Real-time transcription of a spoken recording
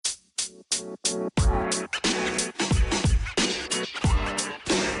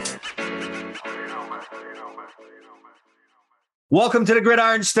Welcome to the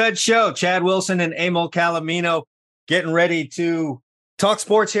Gridiron Stud Show. Chad Wilson and Emil Calomino getting ready to talk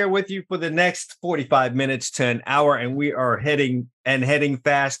sports here with you for the next 45 minutes to an hour. And we are heading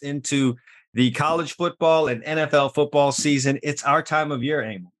fast into the college football and NFL football season. It's our time of year,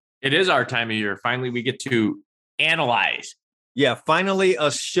 Emil. It is our time of year. Finally, we get to analyze. Yeah, finally a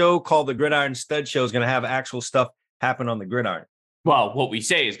show called the Gridiron Stud Show is going to have actual stuff happen on the gridiron. Well, what we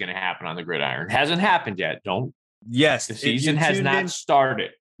say is going to happen on the gridiron. It hasn't happened yet. Yes. The season has not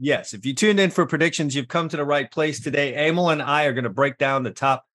started. Yes. If you tuned in for predictions, you've come to the right place today. Emil and I are going to break down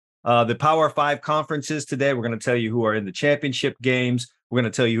the Power 5 conferences today. We're going to tell you who are in the championship games. We're going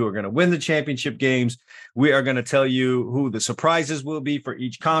to tell you who are going to win the championship games. We are going to tell you who the surprises will be for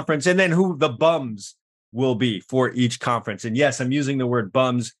each conference, and then who the bums will be for each conference. And yes, I'm using the word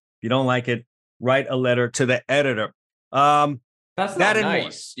bums. If you don't like it, write a letter to the editor. That's not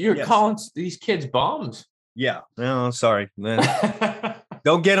nice. You're calling these kids bums. Yeah. No, sorry.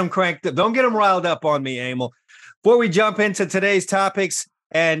 Don't get them cranked up. Don't get them riled up on me, Emil. Before we jump into today's topics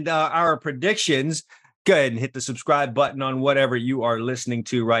and our predictions, go ahead and hit the subscribe button on whatever you are listening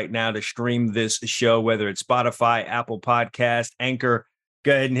to right now to stream this show, whether it's Spotify, Apple Podcast, Anchor.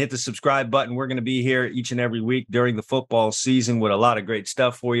 Go ahead and hit the subscribe button. We're going to be here each and every week during the football season with a lot of great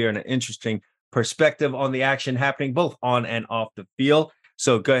stuff for you and an interesting perspective on the action happening both on and off the field.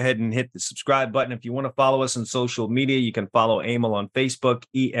 So go ahead and hit the subscribe button. If you want to follow us on social media, you can follow Emil on Facebook,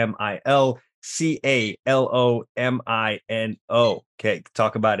 EMILCALOMINO. Okay,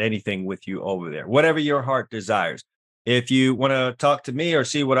 talk about anything with you over there, whatever your heart desires. If you want to talk to me or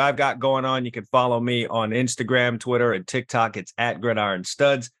see what I've got going on, you can follow me on Instagram, Twitter, and TikTok. It's at Gridiron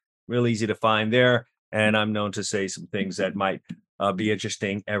Studs. Real easy to find there. And I'm known to say some things that might be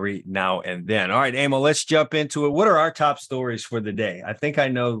interesting every now and then. All right, Emil, let's jump into it. What are our top stories for the day? I think I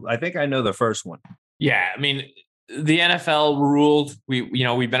know the first one. Yeah, I mean, the NFL ruled. We've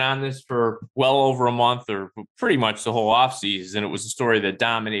been on this for well over a month, or pretty much the whole offseason. And it was a story that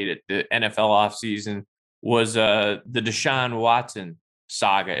dominated the NFL offseason was the Deshaun Watson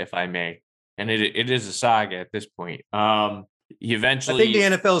saga, if I may. And it is a saga at this point. He eventually, I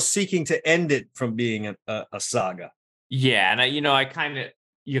think the NFL is seeking to end it from being a saga. Yeah, and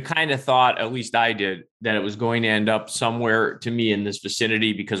you kind of thought, at least I did, that it was going to end up somewhere to me in this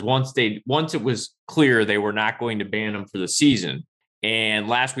vicinity, because once it was clear they were not going to ban him for the season. And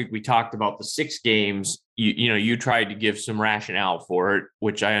last week we talked about the 6 games. You tried to give some rationale for it,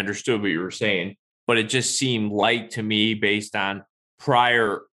 which I understood what you were saying, but it just seemed light to me based on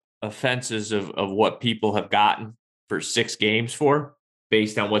prior offenses of what people have gotten for 6 games for,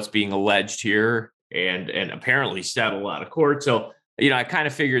 based on what's being alleged here. And apparently settle out of court. So, I kind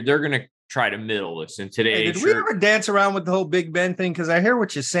of figured they're going to try to middle this. And today, did we ever dance around with the whole Big Ben thing? Because I hear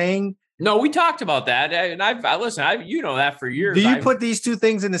what you're saying. No, we talked about that, and I've that for years. Do you put these two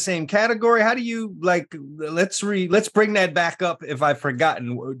things in the same category? How do you Let's bring that back up. If I've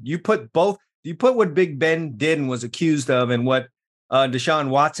forgotten, you put both. You put what Big Ben did and was accused of, and what Deshaun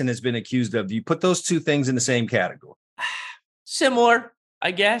Watson has been accused of. Do you put those two things in the same category? Similar,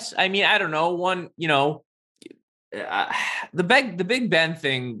 I guess. I mean, I don't know. One, the Big Ben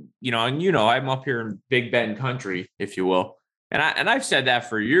thing, and I'm up here in Big Ben country, if you will. And I've said that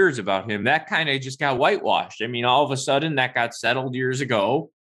for years about him. That kind of just got whitewashed. I mean, all of a sudden that got settled years ago.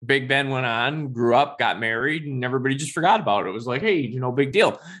 Big Ben went on, grew up, got married, and everybody just forgot about it. It was like, hey, big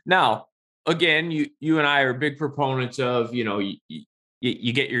deal. Now, again, you and I are big proponents of, you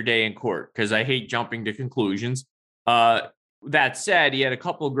get your day in court, because I hate jumping to conclusions. That said, he had a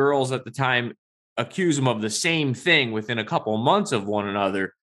couple of girls at the time accuse him of the same thing within a couple of months of one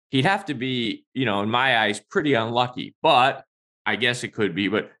another. He'd have to be, in my eyes, pretty unlucky, but I guess it could be.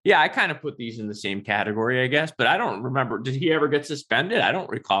 But yeah, I kind of put these in the same category, I guess, but I don't remember. Did he ever get suspended? I don't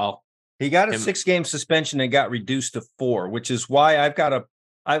recall. He got a 6-game suspension and got reduced to 4, which is why I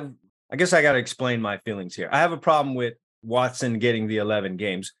guess I got to explain my feelings here. I have a problem with Watson getting the 11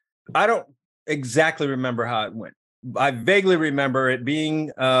 games. I don't exactly remember how it went. I vaguely remember it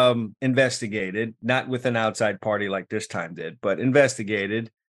being investigated, not with an outside party like this time did, but investigated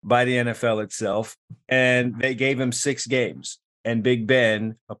by the NFL itself. And they gave him 6 games, and Big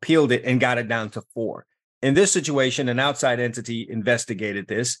Ben appealed it and got it down to 4. In this situation, an outside entity investigated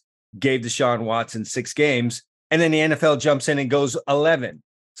this, gave Deshaun Watson 6 games, and then the NFL jumps in and goes 11.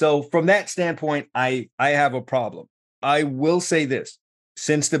 So from that standpoint, I have a problem. I will say this: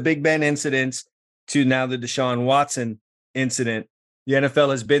 since the Big Ben incidents to now the Deshaun Watson incident, the NFL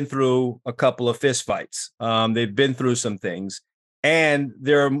has been through a couple of fistfights. They've been through some things, and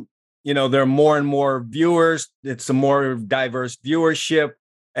there there are more and more viewers. It's a more diverse viewership.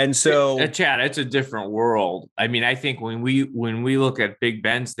 And so, Chad, it's a different world. I mean, I think when we look at Big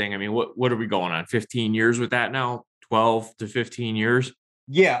Ben's thing, I mean, what are we going on? 15 years with that now? 12 to 15 years?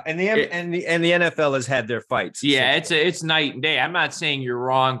 Yeah, and the NFL has had their fights. Yeah, it's night and day. I'm not saying you're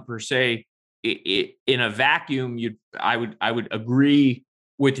wrong per se. In a vacuum, I would agree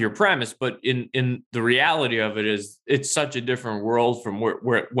with your premise, but in the reality of it is it's such a different world from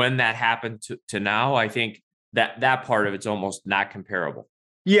where when that happened to now. I think that part of it's almost not comparable.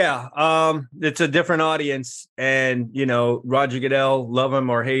 Yeah, it's a different audience, and Roger Goodell, love him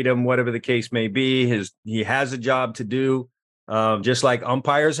or hate him, whatever the case may be, he has a job to do, just like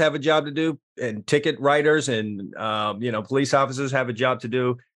umpires have a job to do, and ticket writers and police officers have a job to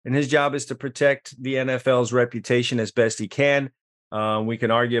do, and his job is to protect the NFL's reputation as best he can. We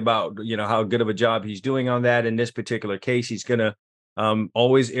can argue about how good of a job he's doing on that. In this particular case, he's going to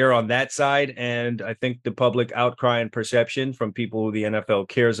always err on that side. And I think the public outcry and perception from people who the NFL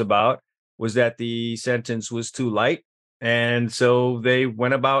cares about was that the sentence was too light. And so they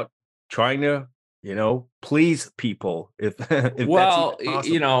went about trying to, please people. If well,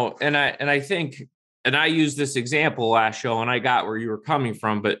 and I think, and I used this example last show and I got where you were coming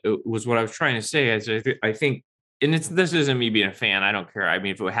from, but it was what I was trying to say is I think, and this isn't me being a fan. I don't care. I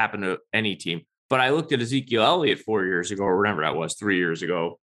mean, if it happened to any team, but I looked at Ezekiel Elliott 4 years ago, or whatever that was, 3 years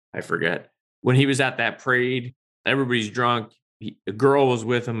ago. I forget when he was at that parade. Everybody's drunk. A girl was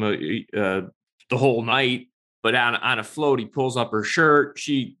with him the whole night, but on a float, he pulls up her shirt.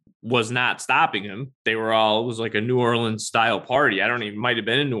 She was not stopping him. It was like a New Orleans style party. I don't even might have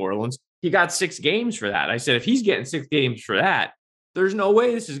been in New Orleans. He got 6 games for that. I said, if he's getting 6 games for that, there's no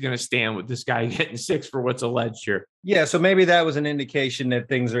way this is going to stand with this guy getting 6 for what's alleged here. Yeah, so maybe that was an indication that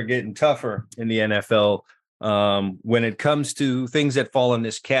things are getting tougher in the NFL when it comes to things that fall in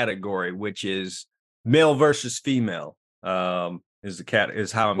this category, which is male versus female.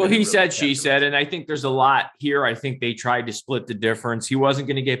 Is how I'm. Well, he said, she said, and I think there's a lot here. I think they tried to split the difference. He wasn't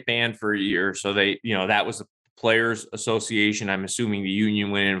going to get banned for a year, so that was the Players Association. I'm assuming the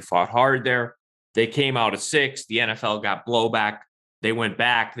union went in and fought hard there. They came out of 6. The NFL got blowback. They went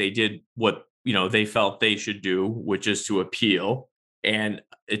back. They did what they felt they should do, which is to appeal. And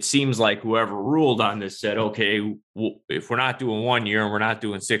it seems like whoever ruled on this said, okay, if we're not doing 1 year and we're not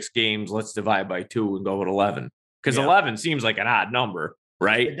doing 6 games, let's divide by 2 and go with 11. Because 11 seems like an odd number,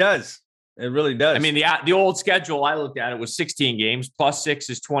 right? It does. It really does. I mean, the old schedule I looked at, it was 16 games plus 6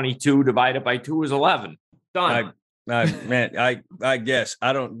 is 22. Divided by 2 is 11. Done. I guess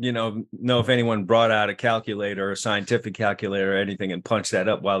I don't, know if anyone brought out a calculator or a scientific calculator or anything and punched that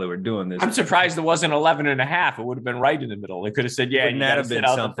up while they were doing this. I'm surprised it wasn't 11 and a half. It would have been right in the middle. They could have said, yeah, you got to sit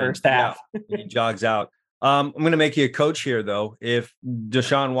out the first half. Yeah, he jogs out. I'm going to make you a coach here, though. If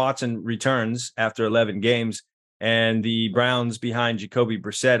Deshaun Watson returns after 11 games and the Browns behind Jacoby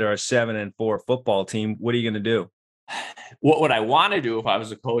Brissett are a 7-4 football team, what are you going to do? What would I want to do if I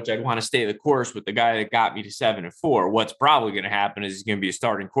was a coach? I'd want to stay the course with the guy that got me to 7-4. What's probably going to happen is he's going to be a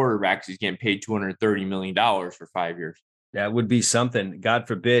starting quarterback because he's getting paid $230 million for 5 years. That would be something. God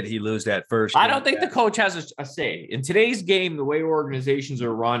forbid he lose that first. I don't think the coach has a say. In today's game, the way organizations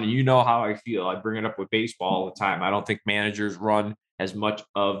are run, and you know how I feel. I bring it up with baseball all the time. I don't think managers run as much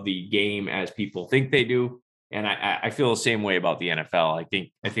of the game as people think they do. And I feel the same way about the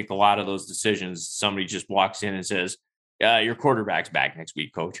NFL. I think a lot of those decisions, somebody just walks in and says, your quarterback's back next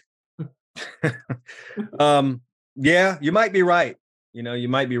week, coach. Yeah, you might be right. You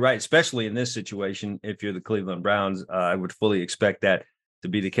might be right, especially in this situation. If you're the Cleveland Browns, I would fully expect that to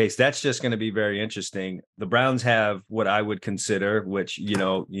be the case. That's just going to be very interesting. The Browns have what I would consider, which,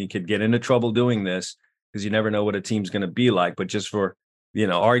 you could get into trouble doing this because you never know what a team's going to be like. But just for,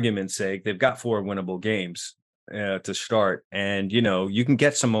 argument's sake, they've got 4 winnable games to start. And, you can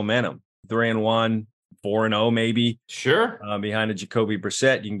get some momentum. 3-1, 4-0, maybe. Sure. Behind a Jacoby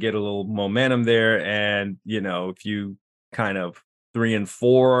Brissett, you can get a little momentum there. And, if you kind of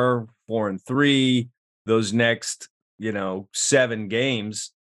 3-4, 4-3, those next, 7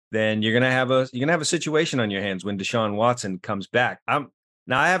 games, then you're gonna have a situation on your hands when Deshaun Watson comes back.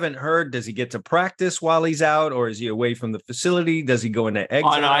 Now I haven't heard. Does he get to practice while he's out, or is he away from the facility? Does he go into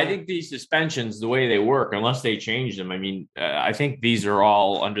exile? Oh, no, I think these suspensions, the way they work, unless they change them, I mean, I think these are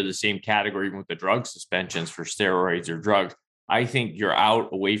all under the same category with the drug suspensions for steroids or drugs. I think you're out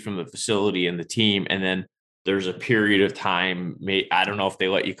away from the facility and the team, and then there's a period of time. I don't know if they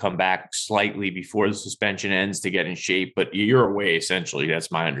let you come back slightly before the suspension ends to get in shape, but you're away essentially.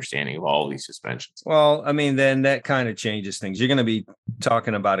 That's my understanding of all of these suspensions. Well, I mean, then that kind of changes things. You're going to be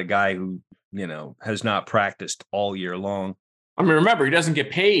talking about a guy who, has not practiced all year long. I mean, remember, he doesn't get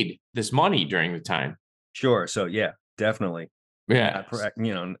paid this money during the time. Sure. So yeah, definitely. Yeah.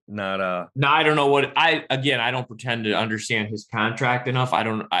 Not. No, I don't know what I don't pretend to understand his contract enough.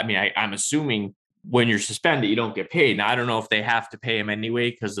 I'm assuming when you're suspended, you don't get paid. Now, I don't know if they have to pay him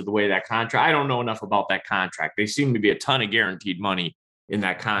anyway because of the way that contract. I don't know enough about that contract. They seem to be a ton of guaranteed money in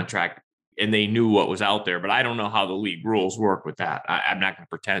that contract, and they knew what was out there. But I don't know how the league rules work with that. I'm not going to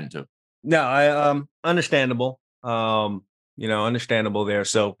pretend to. No, I understandable. Understandable there.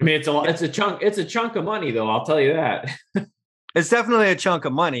 So I mean, it's a chunk of money, though. I'll tell you that. It's definitely a chunk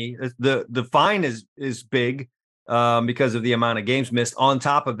of money. The fine is big because of the amount of games missed. On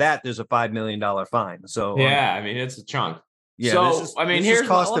top of that, there's a $5 million fine. So yeah, I mean, it's a chunk. Yeah. So here's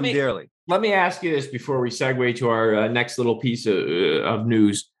cost them dearly. Let me ask you this before we segue to our next little piece of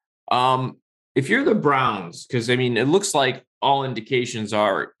news. If you're the Browns, because I mean, it looks like all indications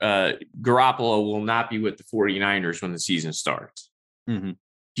are Garoppolo will not be with the 49ers when the season starts. Mm-hmm.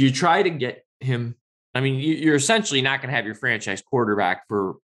 Do you try to get him? I mean, you're essentially not going to have your franchise quarterback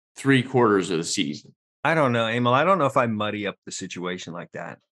for 3/4 of the season. I don't know, Emil. I don't know if I muddy up the situation like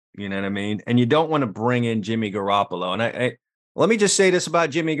that. You know what I mean? And you don't want to bring in Jimmy Garoppolo. And I let me just say this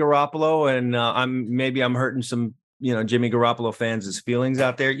about Jimmy Garoppolo, and I'm hurting some Jimmy Garoppolo fans' feelings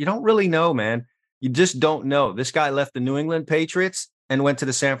out there. You don't really know, man. You just don't know. This guy left the New England Patriots and went to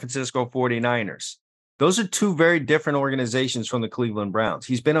the San Francisco 49ers. Those are two very different organizations from the Cleveland Browns.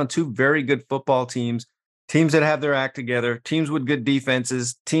 He's been on two very good football teams that have their act together, teams with good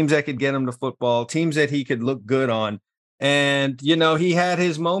defenses, teams that could get him to football, teams that he could look good on. And, he had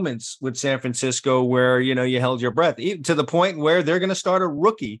his moments with San Francisco where, you held your breath, even to the point where they're going to start a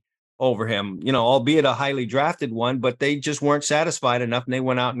rookie over him, albeit a highly drafted one, but they just weren't satisfied enough. And they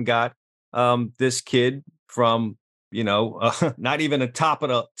went out and got this kid from, not even a top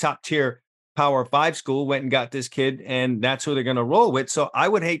tier Power 5 school, went and got this kid, and that's who they're going to roll with. So I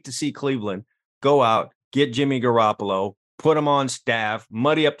would hate to see Cleveland go out, get Jimmy Garoppolo, put him on staff,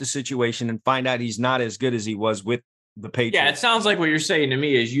 muddy up the situation, and find out he's not as good as he was with the Patriots. Yeah, it sounds like what you're saying to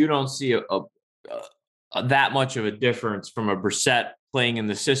me is you don't see that much of a difference from a Brissett playing in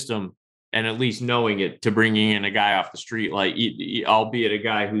the system and at least knowing it to bringing in a guy off the street, like albeit a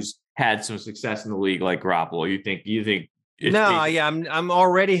guy who's had some success in the league like Garoppolo. You think I'm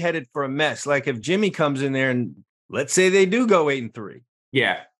already headed for a mess. Like if Jimmy comes in there and let's say they do go 8-3.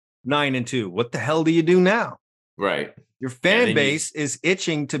 Yeah. 9-2. What the hell do you do now? Right. Your fan base is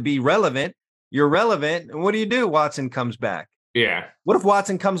itching to be relevant. You're relevant. And what do? Watson comes back. Yeah. What if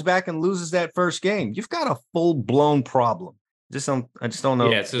Watson comes back and loses that first game? You've got a full-blown problem. I just don't know.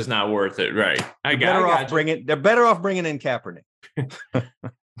 Yeah, it's just not worth it. Right. They're better off bringing in Kaepernick.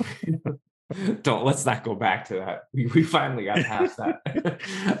 Let's not go back to that. We finally got past that.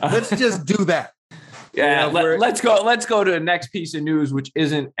 Let's just do that. Yeah, let's go to the next piece of news, which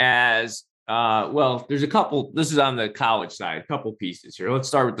isn't as there's a couple. This is on the college side, a couple pieces here. Let's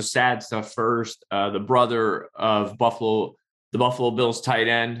start with the sad stuff first. The brother of the Buffalo Bills tight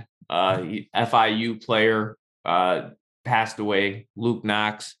end, FIU player, passed away. Luke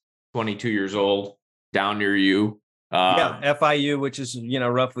Knox, 22 years old, down near you. FIU, which is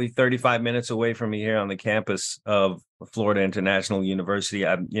roughly 35 minutes away from me here on the campus of Florida International University.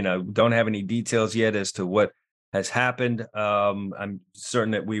 I don't have any details yet as to what has happened. I'm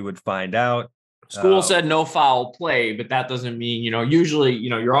certain that we would find out. School said no foul play, but that doesn't mean usually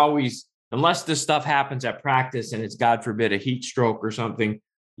you're always, unless this stuff happens at practice and it's God forbid a heat stroke or something,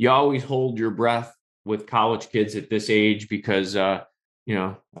 you always hold your breath with college kids at this age because I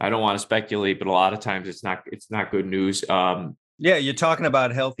don't want to speculate, but a lot of times it's not good news. You're talking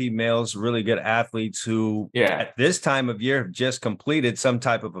about healthy males, really good athletes who at this time of year have just completed some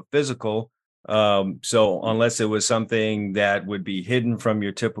type of a physical. So unless it was something that would be hidden from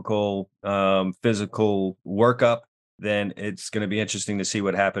your typical physical workup, then it's going to be interesting to see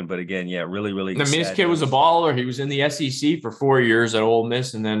what happened. But again, really, really. I mean, this kid was a baller. He was in the SEC for 4 years at Ole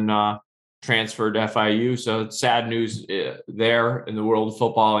Miss and then transferred to FIU. So it's sad news there in the world of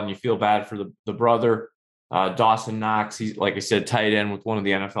football, and you feel bad for the brother, Dawson Knox. He's, like I said, tight end with one of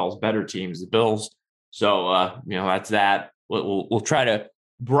the NFL's better teams, the Bills. So, that's that. We'll try to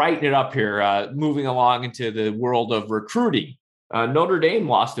brighten it up here. Moving along into the world of recruiting. Notre Dame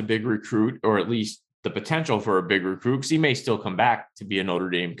lost a big recruit, or at least the potential for a big recruit, because he may still come back to be a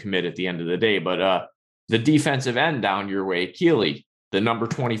Notre Dame commit at the end of the day. But the defensive end down your way, Keeley, the number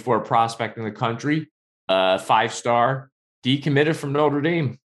 24 prospect in the country, 5-star, decommitted from Notre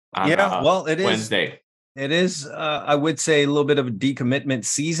Dame. It is Wednesday. It is, I would say, a little bit of a decommitment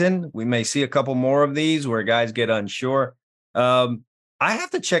season. We may see a couple more of these where guys get unsure. I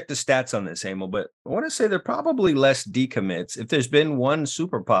have to check the stats on this, Emil, but I want to say there are probably less decommits. If there's been one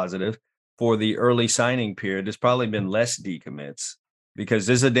super positive for the early signing period, there's probably been less decommits because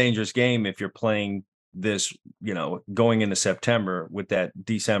this is a dangerous game if you're playing this, going into September with that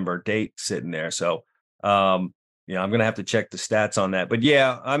December date sitting there. So, I'm going to have to check the stats on that. But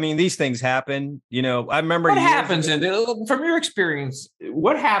yeah, I mean, these things happen. I remember what happens from your experience.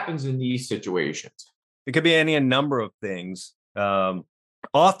 What happens in these situations? It could be any number of things.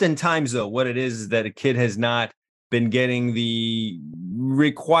 Oftentimes, though, what it is that a kid has not been getting the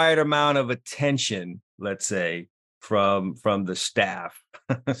required amount of attention, let's say, from the staff.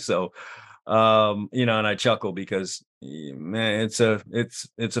 So, and I chuckle because, man, it's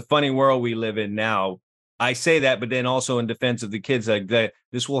a funny world we live in now. I say that, but then also in defense of the kids, like that,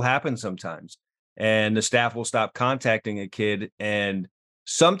 this will happen sometimes, and the staff will stop contacting a kid, and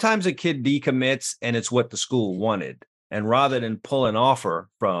sometimes a kid decommits, and it's what the school wanted. And rather than pull an offer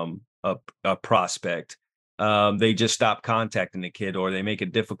from a prospect, they just stop contacting the kid, or they make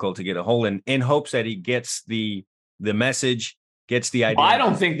it difficult to get a hold in hopes that he gets the message, gets the idea. Well, I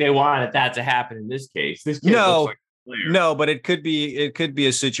don't think they wanted that to happen in this case. This kid looks like a player. No, but it could be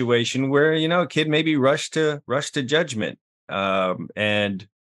a situation where a kid maybe rushed to judgment, and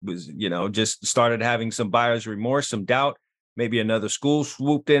was just started having some buyer's remorse, some doubt. Maybe another school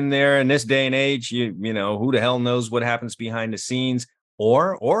swooped in there. In this day and age, who the hell knows what happens behind the scenes?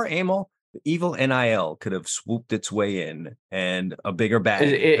 Or Emil, the evil NIL could have swooped its way in, and a bigger bag.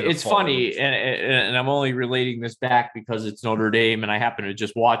 It's funny, and I'm only relating this back because it's Notre Dame, and I happened to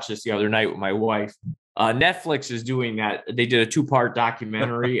just watch this the other night with my wife. Netflix is doing that. They did a 2-part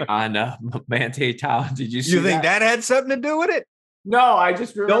documentary on Manti Te'o. Did you see? You think that had something to do with it? No, I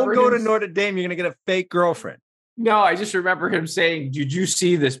just remember. Don't go to Notre Dame. You're gonna get a fake girlfriend. No, I just remember him saying, "Did you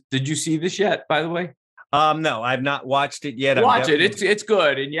see this? Did you see this yet?" By the way, no, I've not watched it yet. Watch it; it's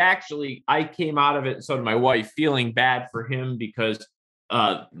good. And I came out of it, and so did my wife, feeling bad for him because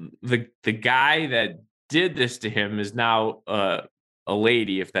the guy that did this to him is now a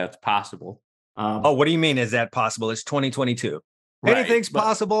lady, if that's possible. What do you mean? Is that possible? It's 2022. Right, Anything's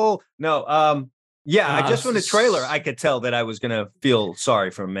possible. No. Yeah, I just from the trailer, I could tell that I was going to feel sorry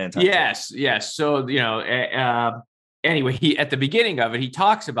for Manti. Yes. So, anyway, he at the beginning of it, he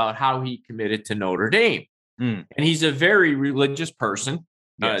talks about how he committed to Notre Dame. And he's a very religious person,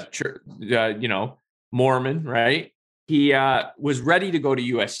 yes. Mormon, right? He was ready to go to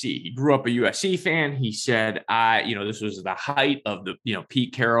USC. He grew up a USC fan. He said, this was the height of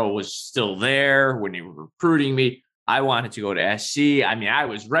Pete Carroll was still there when they were recruiting me. I wanted to go to SC. I mean, I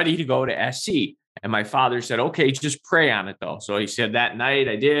was ready to go to SC. And my father said, okay, just pray on it, though. So he said that night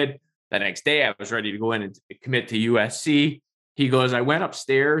I did. The next day I was ready to go in and commit to USC. He goes, I went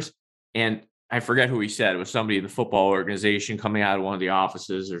upstairs, and I forget who he said. It was somebody in the football organization coming out of one of the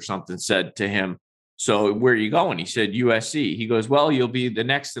offices or something, said to him, so where are you going? He said, USC. He goes, well, you'll be the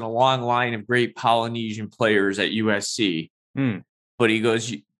next in a long line of great Polynesian players at USC. But he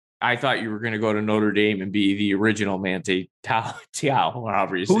goes, I thought you were going to go to Notre Dame and be the original Manti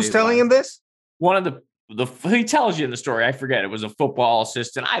Te'o. Who's telling him this? One of the he tells you in the story. I forget. It was a football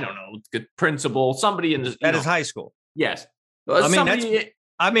assistant. I don't know, principal, somebody in at his high school. Yes.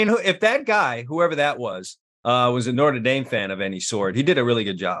 If that guy, whoever that was a Notre Dame fan of any sort, he did a really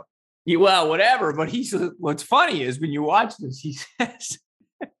good job. Well, whatever. But what's funny is when you watch this, he says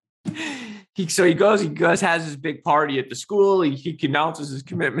he goes, has his big party at the school. He announces his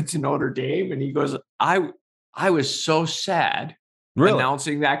commitment to Notre Dame, and he goes, I was so sad. Really?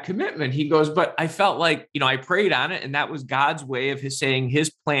 Announcing that commitment. He goes, but I felt like, I prayed on it, and that was God's way of saying his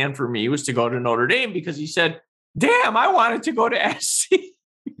plan for me was to go to Notre Dame, because he said, damn, I wanted to go to SC.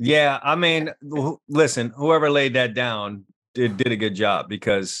 Yeah. I mean, listen, whoever laid that down did a good job,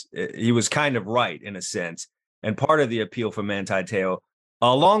 because he was kind of right in a sense. And part of the appeal for Manti Te'o,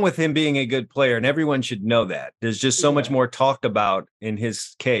 along with him being a good player, and everyone should know that there's just so much more talked about in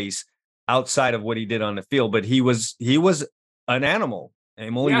his case outside of what he did on the field, but he was an animal.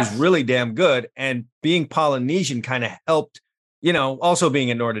 Emil, he was really damn good, and being Polynesian kind of helped, also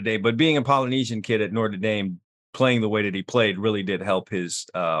being at Notre Dame, but being a Polynesian kid at Notre Dame playing the way that he played really did help his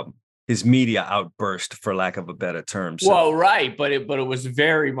media outburst, for lack of a better term. So, well, right, but it was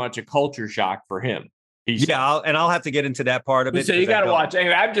very much a culture shock for him. I'll have to get into that part of it. So you got to watch.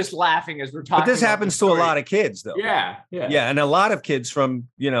 Anyway, I'm just laughing as we're talking. But this happens to a lot of kids, though. Yeah, and a lot of kids from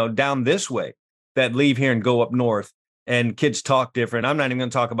down this way that leave here and go up north. And kids talk different. I'm not even going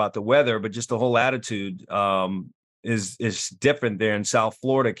to talk about the weather, but just the whole attitude is different there. In South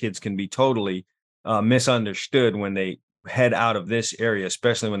Florida, kids can be totally misunderstood when they head out of this area,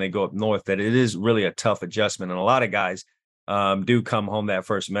 especially when they go up north, that it is really a tough adjustment. And a lot of guys do come home that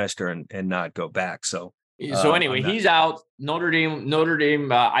first semester and not go back. So anyway, he's out. Notre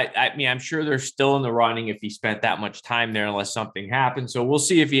Dame. I mean, I'm sure they're still in the running if he spent that much time there, unless something happens. So we'll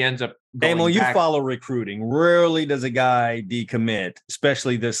see if he ends up going Emil, you back. follow recruiting. Rarely does a guy decommit,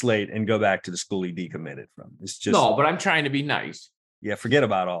 especially this late, and go back to the school he decommitted from. It's just no, but I'm trying to be nice. Yeah, forget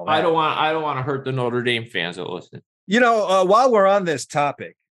about all that. I don't want to hurt the Notre Dame fans that listen. While we're on this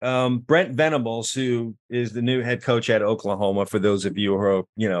topic, Brent Venables, who is the new head coach at Oklahoma, for those of you who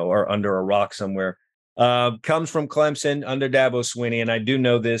are under a rock somewhere, comes from Clemson under Dabo Swinney. And I do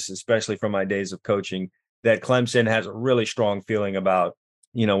know this, especially from my days of coaching, that Clemson has a really strong feeling about,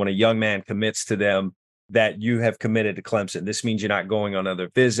 when a young man commits to them, that you have committed to Clemson. This means you're not going on other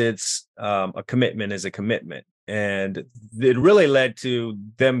visits. A commitment is a commitment. And it really led to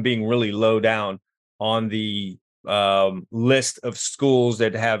them being really low down on the list of schools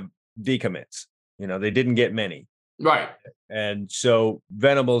that have decommits. They didn't get many. Right. And so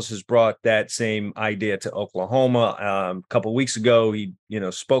Venables has brought that same idea to Oklahoma. A couple of weeks ago, he,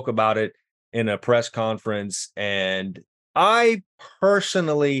 spoke about it in a press conference. And I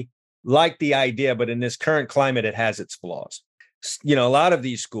personally like the idea, but in this current climate, it has its flaws. A lot of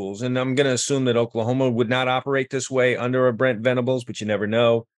these schools, and I'm going to assume that Oklahoma would not operate this way under a Brent Venables, but you never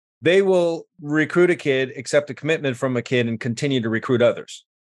know. They will recruit a kid, accept a commitment from a kid, and continue to recruit others.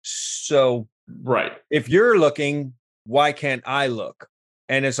 So, right. If you're looking, why can't I look?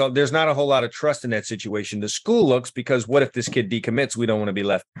 And there's not a whole lot of trust in that situation. The school looks because what if this kid decommits? We don't want to be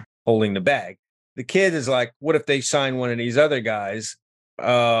left holding the bag. The kid is like, what if they sign one of these other guys?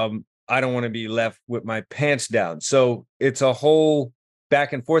 I don't want to be left with my pants down. So it's a whole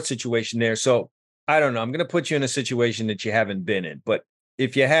back and forth situation there. So I don't know. I'm going to put you in a situation that you haven't been in. But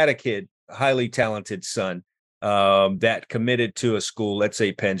if you had a kid, a highly talented son, that committed to a school, let's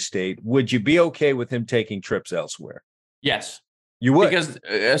say Penn State, would you be okay with him taking trips elsewhere? Yes. You would? Because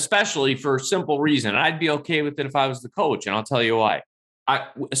especially for a simple reason. I'd be okay with it if I was the coach, and I'll tell you why.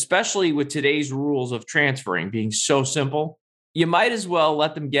 Especially with today's rules of transferring being so simple, you might as well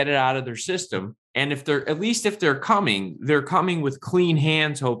let them get it out of their system. And if they're coming with clean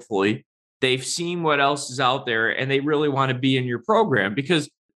hands, hopefully. They've seen what else is out there and they really want to be in your program, because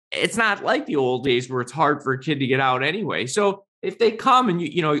it's not like the old days where it's hard for a kid to get out anyway. So if they come and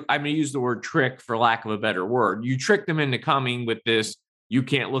I'm going to use the word trick for lack of a better word, you trick them into coming with this, you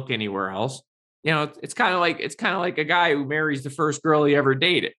can't look anywhere else. It's kind of like a guy who marries the first girl he ever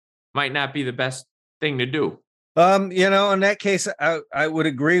dated. Might not be the best thing to do. In that case, I would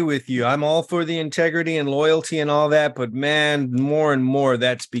agree with you. I'm all for the integrity and loyalty and all that, but man, more and more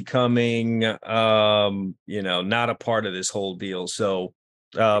that's becoming, not a part of this whole deal. So,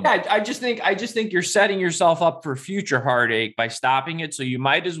 I just think you're setting yourself up for future heartache by stopping it. So you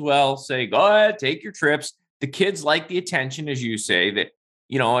might as well say, go ahead, take your trips. The kids like the attention, as you say, that,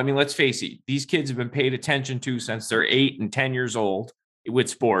 let's face it, these kids have been paid attention to since they're 8 and 10 years old with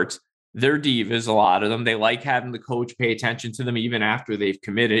sports. They're divas, a lot of them. They like having the coach pay attention to them even after they've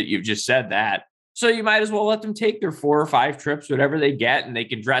committed. You've just said that. So you might as well let them take their 4 or 5 trips, whatever they get, and they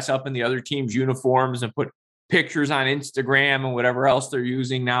can dress up in the other team's uniforms and put pictures on Instagram and whatever else they're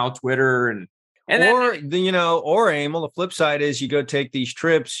using now, Twitter or Emil, the flip side is you go take these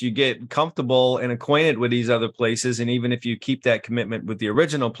trips, you get comfortable and acquainted with these other places. And even if you keep that commitment with the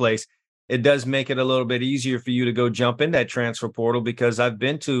original place, it does make it a little bit easier for you to go jump in that transfer portal, because I've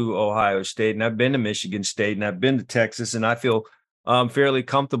been to Ohio State and I've been to Michigan State and I've been to Texas, and I feel fairly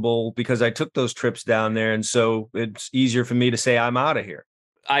comfortable because I took those trips down there. And so it's easier for me to say I'm out of here.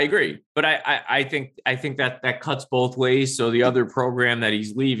 I agree, but I think that cuts both ways. So the other program that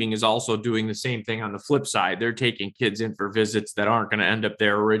he's leaving is also doing the same thing on the flip side. They're taking kids in for visits that aren't going to end up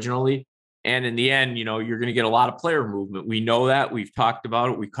there originally. And in the end, you're going to get a lot of player movement. We know that. We've talked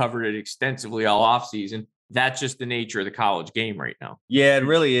about it. We covered it extensively all offseason. That's just the nature of the college game right now. Yeah, it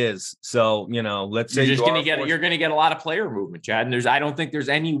really is. So, let's say you're going to get a lot of player movement, Chad. And I don't think there's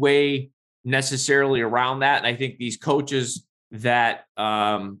any way necessarily around that. And I think these coaches that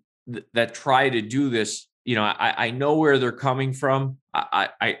that try to do this, I know where they're coming from.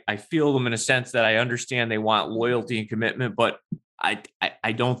 I feel them in a sense that I understand they want loyalty and commitment, but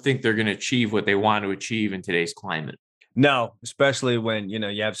I don't think they're going to achieve what they want to achieve in today's climate. No, especially when,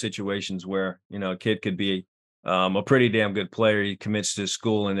 you have situations where, a kid could be a pretty damn good player. He commits to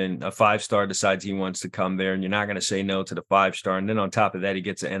school and then a 5-star decides he wants to come there, and you're not going to say no to the 5-star. And then on top of that, he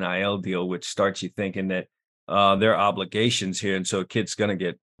gets an NIL deal, which starts you thinking that there are obligations here. And so a kid's going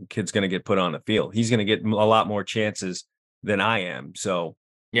to get put on the field. He's going to get a lot more chances than I am. So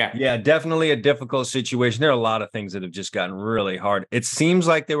yeah, definitely a difficult situation. There are a lot of things that have just gotten really hard. It seems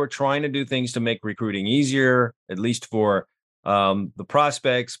like they were trying to do things to make recruiting easier, at least for the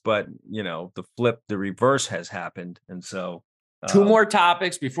prospects, but the reverse has happened. And so two more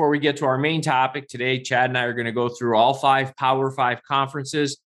topics before we get to our main topic today. Chad and I are going to go through all 5 Power 5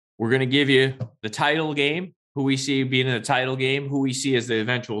 conferences. We're going to give you the title game, who we see being in the title game, who we see as the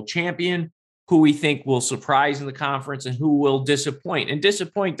eventual champion, who we think will surprise in the conference, and who will disappoint. And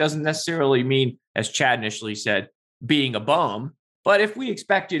disappoint doesn't necessarily mean, as Chad initially said, being a bum. But if we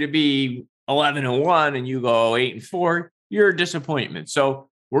expect you to be 11-1 and you go 8-4, you're a disappointment. So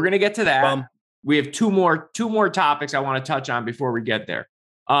we're going to get to that. We have two more topics I want to touch on before we get there.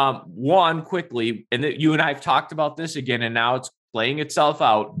 One, quickly, and you and I have talked about this again, and now it's playing itself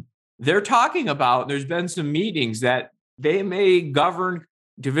out. They're talking about, there's been some meetings that they may govern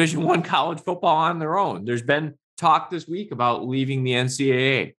Division I college football on their own. There's been talk this week about leaving the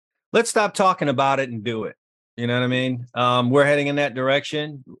NCAA. Let's stop talking about it and do it. You know what I mean? We're heading in that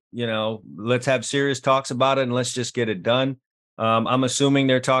direction. Let's have serious talks about it and let's just get it done. I'm assuming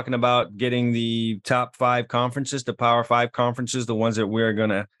they're talking about getting the top 5 conferences, the Power 5 conferences, the ones that we're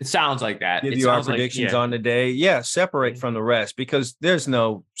going to. It sounds like that. Give you our predictions on the day. Yeah, separate from the rest because there's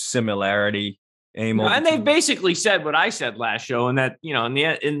no similarity. And they've basically said what I said last show, and that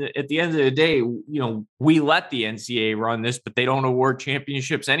at the end of the day, we let the NCAA run this, but they don't award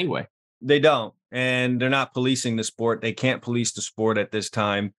championships anyway. They don't, and they're not policing the sport. They can't police the sport at this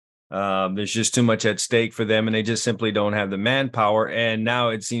time. There's just too much at stake for them, and they just simply don't have the manpower. And now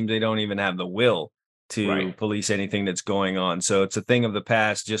it seems they don't even have the will to police anything that's going on. So it's a thing of the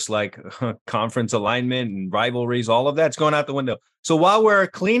past, just like conference alignment and rivalries. All of that's going out the window. So while we're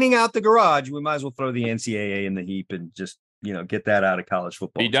cleaning out the garage, we might as well throw the NCAA in the heap and just get that out of college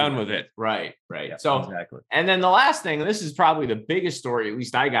football. Be done with it. Right. Yeah, so exactly. And then the last thing, and this is probably the biggest story, at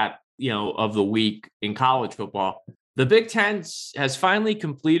least I got, of the week in college football. The Big Ten has finally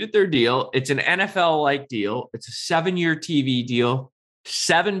completed their deal. It's an NFL-like deal. It's a 7-year TV deal,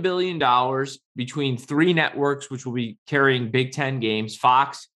 $7 billion between 3 networks, which will be carrying Big Ten games,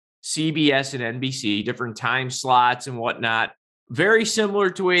 Fox, CBS, and NBC, different time slots and whatnot. Very similar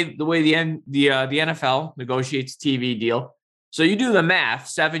to the way the NFL negotiates a TV deal. So you do the math,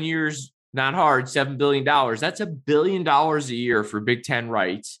 7 years, not hard, $7 billion. That's $1 billion a year for Big Ten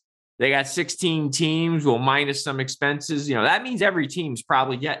rights. They got 16 teams, well, minus some expenses. That means every team's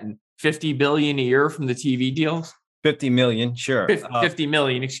probably getting $50 billion a year from the TV deals. 50 million, sure. 50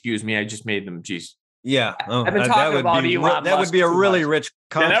 million, excuse me. I just made them. Geez. Yeah. I've been talking about Elon that would be a really rich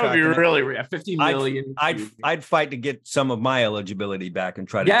contract. That would be really rich. 50 million. I'd fight to get some of my eligibility back and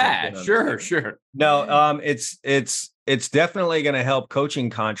try to. Yeah, sure. No, it's definitely going to help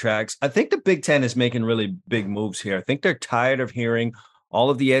coaching contracts. I think the Big Ten is making really big moves here. I think they're tired of hearing all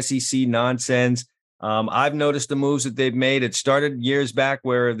of the SEC nonsense. I've noticed the moves that they've made. It started years back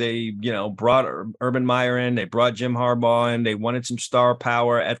where they, brought Urban Meyer in, they brought Jim Harbaugh in, they wanted some star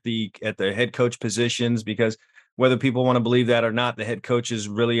power at the head coach positions because whether people want to believe that or not, the head coach is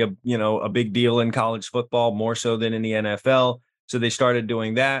really a big deal in college football, more so than in the NFL. So they started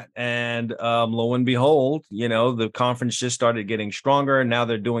doing that, and lo and behold, the conference just started getting stronger, and now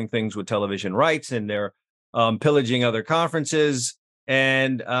they're doing things with television rights, and they're pillaging other conferences.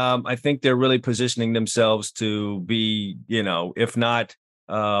 And I think they're really positioning themselves to be, if not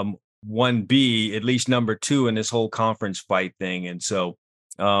 1B, at least number 2 in this whole conference fight thing. And so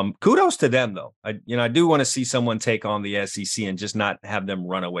kudos to them, though. I do want to see someone take on the SEC and just not have them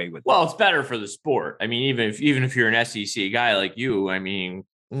run away with it. Well, it's better for the sport. I mean, even if you're an SEC guy like you, I mean,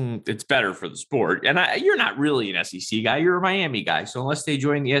 it's better for the sport. And you're not really an SEC guy. You're a Miami guy. So unless they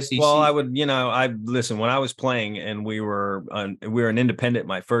join the SEC. Well, I would, listen, when I was playing and we were an independent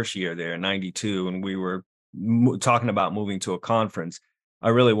my first year there in 92, and we were talking about moving to a conference, I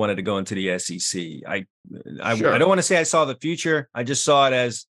really wanted to go into the SEC. I don't want to say I saw the future. I just saw it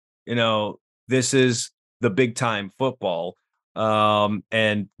as, this is the big time football.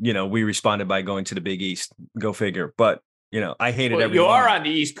 And, we responded by going to the Big East. Go figure. But I hated everything. You are on the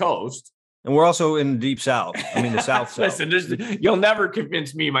East Coast. And we're also in the deep South. I mean, the South. Listen, you'll never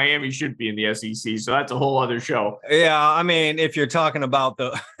convince me Miami should be in the SEC. So that's a whole other show. Yeah. I mean, if you're talking about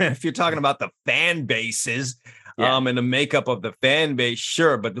the fan bases and the makeup of the fan base,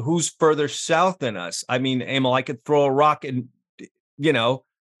 sure. But who's further south than us? I mean, Emil, I could throw a rock and,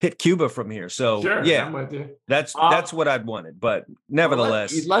 hit Cuba from here. So sure, yeah, that's what I'd wanted. But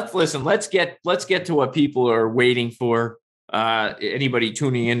nevertheless, let's get to what people are waiting for. Anybody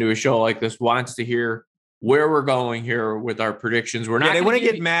tuning into a show like this wants to hear where we're going here with our predictions. We're not. They want to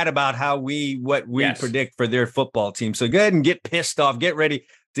get mad about what we predict for their football team. So go ahead and get pissed off. Get ready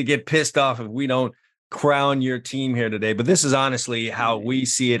to get pissed off if we don't crown your team here today, but this is honestly how we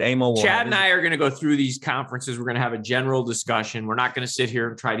see it. Emil, Chad and I are going to go through these conferences. We're going to have a general discussion. We're not going to sit here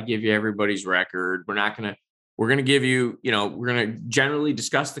and try to give you everybody's record. We're going to give you, we're going to generally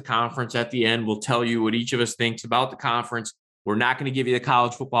discuss the conference at the end. We'll tell you what each of us thinks about the conference. We're not going to give you the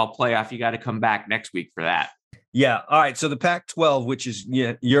college football playoff. You got to come back next week for that. Yeah. All right. So the Pac-12, which is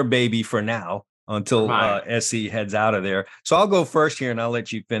your baby for now until SC heads out of there. So I'll go first here and I'll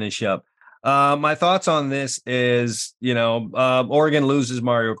let you finish up. My thoughts on this is, Oregon loses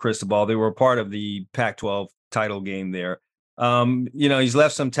Mario Cristobal. They were a part of the Pac-12 title game there. He's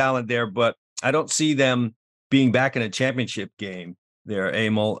left some talent there, but I don't see them being back in a championship game there,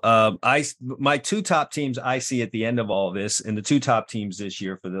 Emil. My two top teams I see at the end of all this, and the two top teams this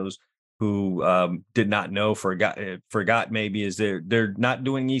year, for those who did not know, forgot maybe, is they're not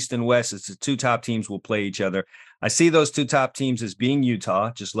doing East and West. It's the two top teams will play each other. I see those two top teams as being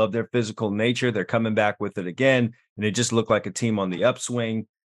Utah. Just love their physical nature. They're coming back with it again, and they just look like a team on the upswing.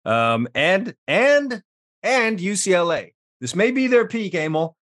 And UCLA. This may be their peak,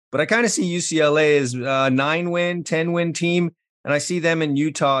 Emil, but I kind of see UCLA as a 9-win, 10-win team, and I see them in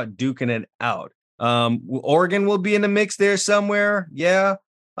Utah duking it out. Oregon will be in the mix there somewhere, yeah,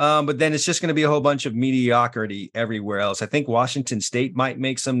 but then it's just going to be a whole bunch of mediocrity everywhere else. I think Washington State might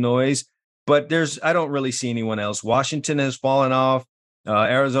make some noise, but I don't really see anyone else. Washington has fallen off.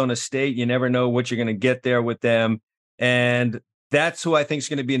 Arizona State, you never know what you're going to get there with them, and that's who I think is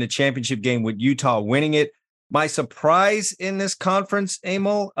going to be in the championship game, with Utah winning it. My surprise in this conference,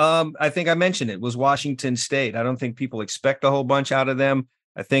 Emil, I think I mentioned it, was Washington State. I don't think people expect a whole bunch out of them.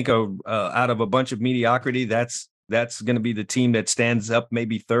 I think out of a bunch of mediocrity, that's going to be the team that stands up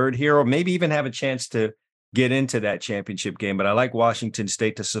maybe third here, or maybe even have a chance to get into that championship game. But I like Washington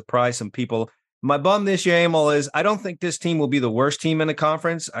State to surprise some people. My bum this year, Emil, is I don't think this team will be the worst team in the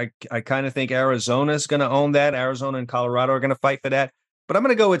conference. I kind of think Arizona is going to own that. Arizona and Colorado are going to fight for that. But I'm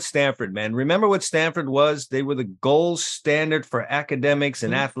going to go with Stanford, man. Remember what Stanford was? They were the gold standard for academics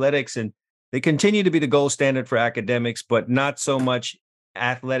and athletics, and they continue to be the gold standard for academics, but not so much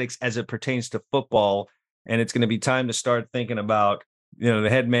athletics as it pertains to football. And it's going to be time to start thinking about, the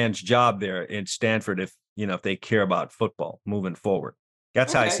head man's job there in Stanford if they care about football moving forward.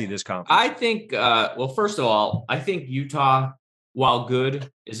 That's how I see this conference. I think, first of all, I think Utah, while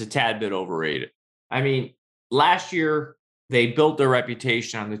good, is a tad bit overrated. I mean, last year, they built their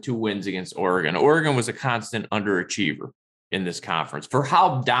reputation on the 2 wins against Oregon. Oregon was a constant underachiever in this conference. For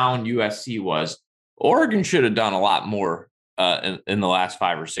how down USC was, Oregon should have done a lot more in the last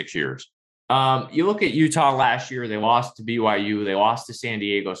 5 or 6 years. You look at Utah last year, they lost to BYU, they lost to San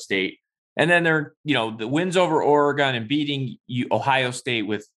Diego State. And then they're, the wins over Oregon and beating Ohio State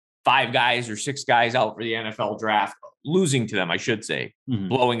with 5 guys or 6 guys out for the NFL draft, losing to them, I should say,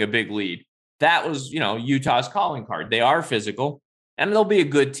 blowing a big lead. That was, Utah's calling card. They are physical, and they'll be a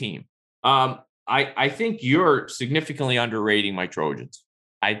good team. I think you're significantly underrating my Trojans.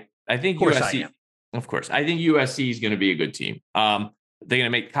 I think USC, of course, I think USC is going to be a good team. They're going to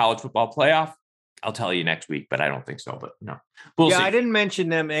make the college football playoff. I'll tell you next week, but I don't think so. But no, we'll see. I didn't mention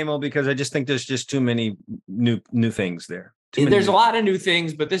them, Emil, because I just think there's just too many new things there. There's a lot of new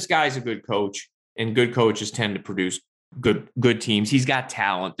things, but this guy's a good coach, and good coaches tend to produce good teams. He's got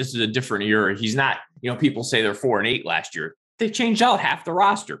talent. This is a different era. He's not, people say they're 4-8 last year. They changed out half the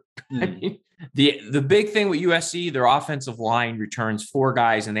roster. I mean, the big thing with USC, their offensive line returns 4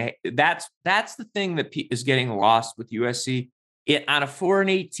 guys, and that's the thing that is getting lost with USC. On a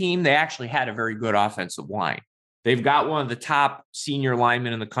 4-8 team, they actually had a very good offensive line. They've got one of the top senior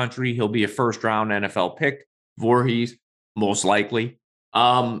linemen in the country. He'll be a first-round NFL pick, Voorhees, most likely.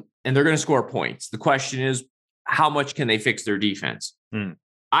 And they're going to score points. The question is, how much can they fix their defense?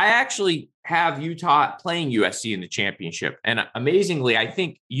 I actually have Utah playing USC in the championship. And amazingly, I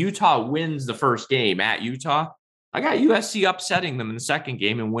think Utah wins the first game at Utah. I got USC upsetting them in the second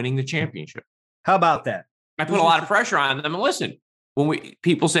game and winning the championship. How about that? I put a lot of pressure on them. And listen, when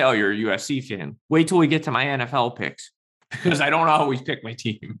people say, "Oh, you're a USC fan," wait till we get to my NFL picks, because I don't always pick my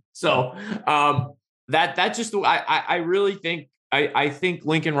team. So that's just the I really think I think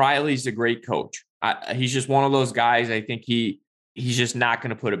Lincoln Riley's a great coach. He's just one of those guys. I think he's just not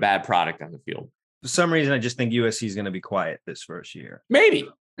going to put a bad product on the field. For some reason, I just think USC is going to be quiet this first year. Maybe.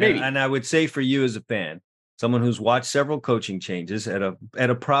 And I would say for you as a fan, someone who's watched several coaching changes at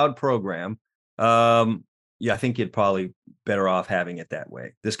a proud program, I think you'd probably better off having it that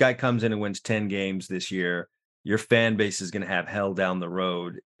way. This guy comes in and wins 10 games this year. Your fan base is going to have hell down the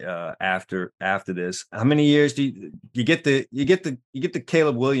road after this. How many years do you get the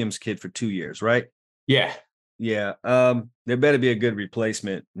Caleb Williams kid for 2 years, right? Yeah. Yeah. There better be a good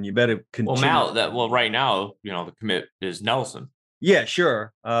replacement, and you better continue. Right now, the commit is Nelson. Yeah,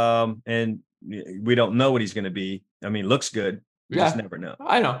 sure. And we don't know what he's going to be. I mean, looks good. You just never know.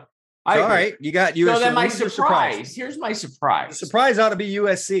 I know. All right, you got USC. So then my surprise. Here's my surprise. The surprise ought to be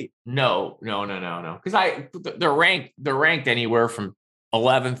USC. No. Because they're ranked anywhere from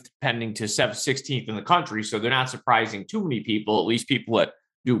 11th pending to 16th in the country. So they're not surprising too many people, at least people that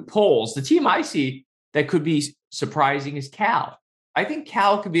do polls. The team I see that could be surprising is Cal. I think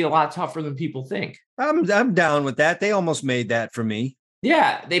Cal could be a lot tougher than people think. I'm down with that. They almost made that for me.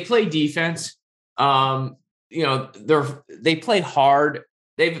 Yeah, they play defense. They play hard.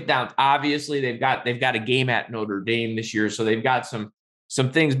 They've got a game at Notre Dame this year, so they've got some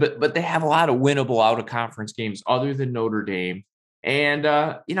things, but they have a lot of winnable out of conference games other than Notre Dame. And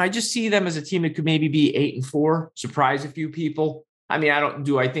I just see them as a team that could maybe be 8-4, surprise a few people. I mean,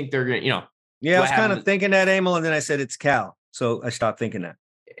 I think they're gonna, Yeah, I was kind of thinking that, Emil, and then I said it's Cal, so I stopped thinking that.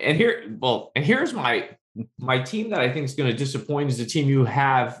 And here's my team that I think is going to disappoint is the team you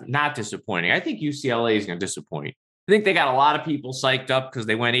have not disappointing. I think UCLA is going to disappoint. I think they got a lot of people psyched up because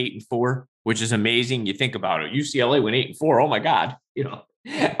they went 8-4, which is amazing. You think about it. UCLA went 8-4. Oh my God.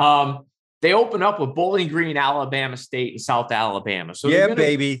 They open up with Bowling Green, Alabama State, and South Alabama. So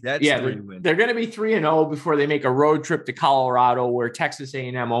baby. They're going to be 3-0 before they make a road trip to Colorado, where Texas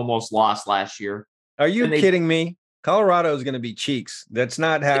A&M almost lost last year. Are you kidding me? Colorado is going to be cheeks. That's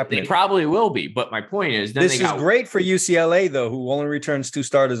not happening. They probably will be. But my point is, this is great for UCLA, though, who only returns 2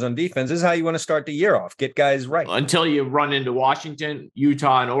 starters on defense. This is how you want to start the year off. Get guys right. Until you run into Washington,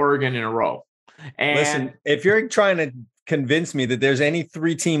 Utah, and Oregon in a row. And listen, if you're trying to convince me that there's any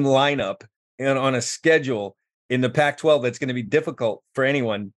 3-team lineup on a schedule in the Pac-12 that's going to be difficult for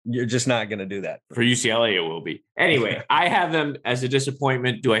anyone, you're just not going to do that. For UCLA, it will be. Anyway, I have them as a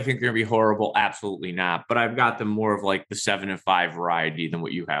disappointment. Do I think they're going to be horrible? Absolutely not. But I've got them more of like the 7-5 variety than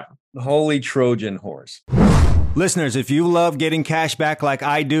what you have. Holy Trojan horse. Listeners, if you love getting cash back like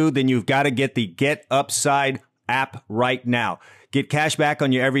I do, then you've got to get the Get Upside app right now. Get cash back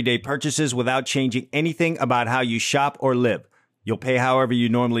on your everyday purchases without changing anything about how you shop or live. You'll pay however you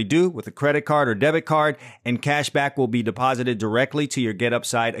normally do with a credit card or debit card, and cash back will be deposited directly to your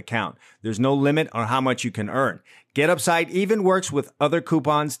GetUpside account. There's no limit on how much you can earn. GetUpside even works with other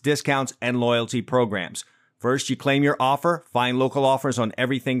coupons, discounts, and loyalty programs. First, you claim your offer, find local offers on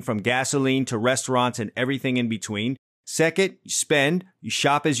everything from gasoline to restaurants and everything in between. Second, you spend, you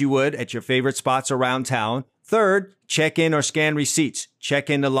shop as you would at your favorite spots around town. Third, check in or scan receipts.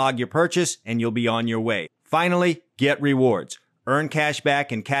 Check in to log your purchase, and you'll be on your way. Finally, get rewards. Earn cash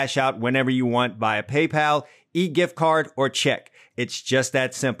back and cash out whenever you want via PayPal, e-gift card, or check. It's just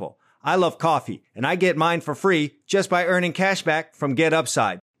that simple. I love coffee, and I get mine for free just by earning cash back from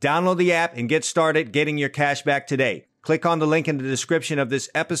GetUpside. Download the app and get started getting your cash back today. Click on the link in the description of this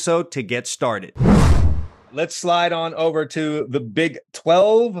episode to get started. Let's slide on over to the Big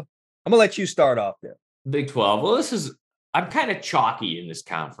 12. I'm going to let you start off there. Big 12. Well, I'm kind of chalky in this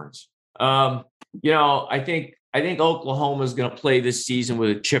conference. I think Oklahoma is going to play this season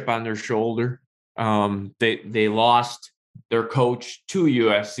with a chip on their shoulder. They lost their coach to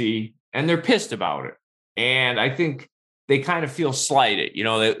USC, and they're pissed about it. And I think they kind of feel slighted.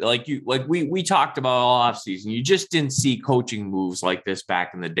 We talked about all offseason. You just didn't see coaching moves like this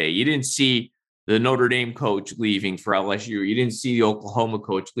back in the day. You didn't see the Notre Dame coach leaving for LSU. You didn't see the Oklahoma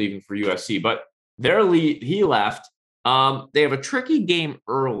coach leaving for USC. But he left. They have a tricky game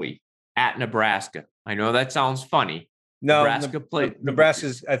early at Nebraska. I know that sounds funny. No,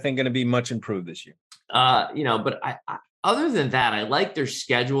 Nebraska's, I think, going to be much improved this year. But I other than that, I like their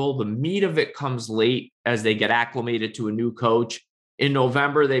schedule. The meat of it comes late as they get acclimated to a new coach. In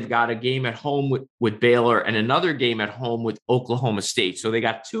November, they've got a game at home with Baylor and another game at home with Oklahoma State. So they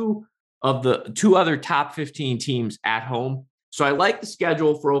got two other top 15 teams at home. So I like the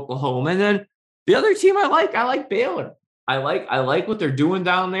schedule for Oklahoma. And then the other team I like Baylor. I like what they're doing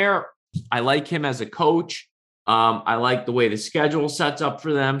down there. I like him as a coach. I like the way the schedule sets up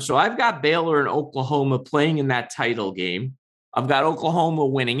for them. So I've got Baylor and Oklahoma playing in that title game. I've got Oklahoma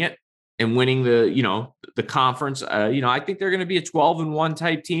winning it and winning the conference. I think they're going to be a 12-1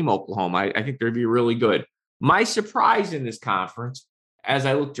 type team, Oklahoma. I think they're going to be really good. My surprise in this conference, as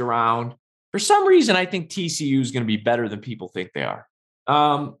I looked around, for some reason, I think TCU is going to be better than people think they are.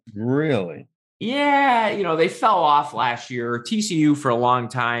 Really? Yeah. They fell off last year. TCU for a long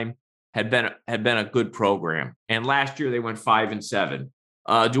time had been a good program. And last year they went 5-7.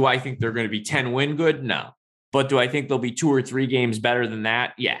 Do I think they're going to be 10-win good? No. But do I think they'll be 2 or 3 games better than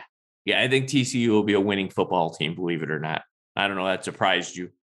that? Yeah. Yeah, I think TCU will be a winning football team, believe it or not. I don't know. That surprised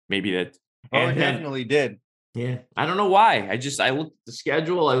you. Maybe that. Oh, it definitely did. Yeah. I don't know why. I looked at the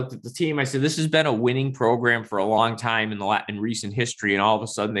schedule. I looked at the team. I said, this has been a winning program for a long time in recent history. And all of a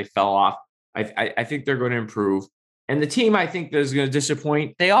sudden they fell off. I think they're going to improve. And the team I think that is going to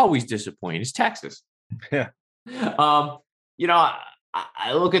disappoint, they always disappoint, is Texas. Yeah. Um,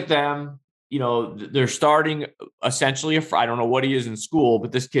 I look at them, they're starting essentially I don't know what he is in school,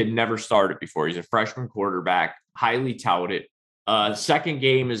 but this kid never started before. He's a freshman quarterback, highly touted. Second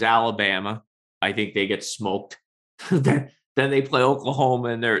game is Alabama. I think they get smoked. Then they play Oklahoma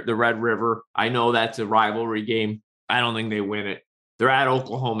in the Red River. I know that's a rivalry game. I don't think they win it. They're at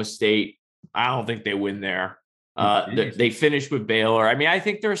Oklahoma State. I don't think they win there. They finished with Baylor. I mean, I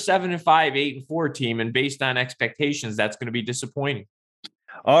think they're a 7-5, 8-4 team, and based on expectations, that's going to be disappointing.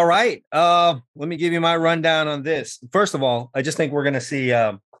 All right. Let me give you my rundown on this. First of all, I just think we're going to see.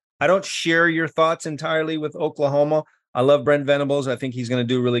 I don't share your thoughts entirely with Oklahoma. I love Brent Venables. I think he's going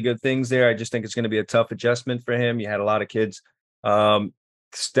to do really good things there. I just think it's going to be a tough adjustment for him. You had a lot of kids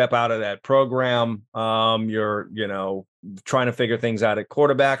step out of that program. You're, trying to figure things out at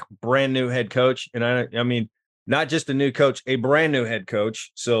quarterback, brand new head coach. And I mean, not just a new coach, a brand new head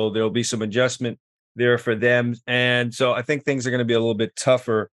coach. So there'll be some adjustment there for them. And so I think things are going to be a little bit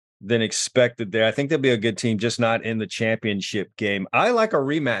tougher than expected there. I think they'll be a good team, just not in the championship game. I like a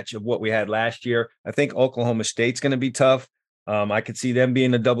rematch of what we had last year. I think Oklahoma State's going to be tough. I could see them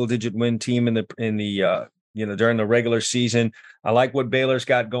being a double-digit win team in the during the regular season. I like what Baylor's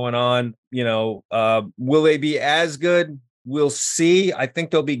got going on. Will they be as good? We'll see. I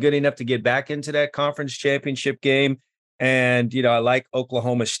think they'll be good enough to get back into that conference championship game. And, I like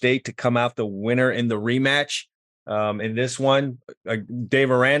Oklahoma State to come out the winner in the rematch. In this one, Dave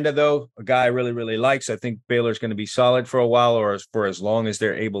Aranda, though, a guy I really, really like. So I think Baylor's going to be solid for a while, or for as long as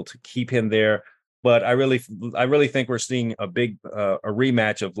they're able to keep him there. But I really think we're seeing a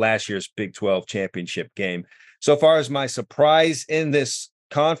rematch of last year's Big 12 championship game. So far as my surprise in this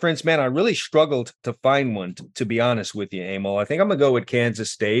conference, man, I really struggled to find one, to be honest with you, Emil. I think I'm going to go with Kansas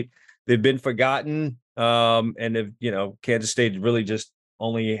State. They've been forgotten. Kansas State really just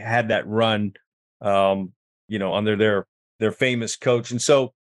only had that run, under their famous coach. And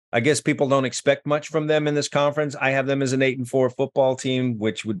so I guess people don't expect much from them in this conference. I have them as an 8-4 football team,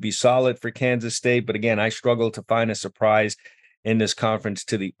 which would be solid for Kansas State. But again, I struggle to find a surprise in this conference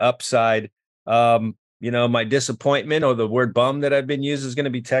to the upside. My disappointment, or the word bum that I've been used, is going to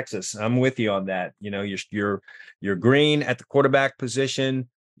be Texas. I'm with you on that. You're green at the quarterback position.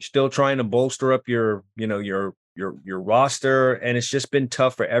 You're still trying to bolster up your roster. And it's just been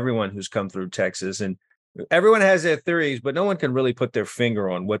tough for everyone who's come through Texas. And everyone has their theories, but no one can really put their finger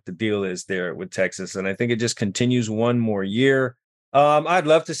on what the deal is there with Texas. And I think it just continues one more year. I'd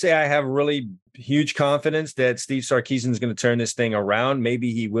love to say I have really huge confidence that Steve Sarkisian is going to turn this thing around.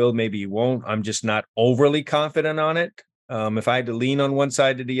 Maybe he will, maybe he won't. I'm just not overly confident on it. If I had to lean on one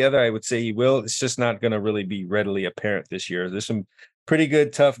side or the other, I would say he will. It's just not going to really be readily apparent this year. There's some pretty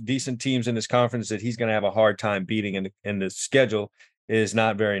good, tough, decent teams in this conference that he's going to have a hard time beating, and the schedule is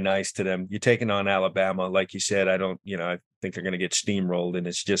not very nice to them. You're taking on Alabama, like you said. I think they're going to get steamrolled, and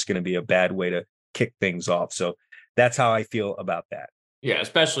it's just going to be a bad way to kick things off. So that's how I feel about that. Yeah,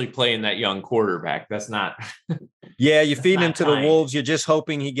 especially playing that young quarterback. That's not. Yeah, you feed him to the wolves. You're just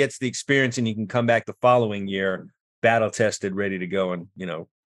hoping he gets the experience and he can come back the following year, battle tested, ready to go, and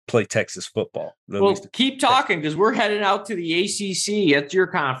play Texas football. Well, keep talking, because we're heading out to the ACC at your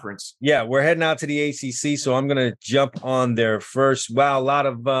conference. Yeah, we're heading out to the ACC, so I'm going to jump on there first. Wow, a lot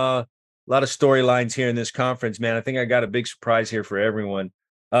of storylines here in this conference, man. I think I got a big surprise here for everyone.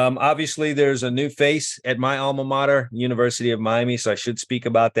 Obviously, there's a new face at my alma mater, University of Miami, so I should speak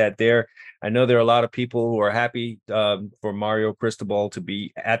about that there. I know there are a lot of people who are happy for Mario Cristobal to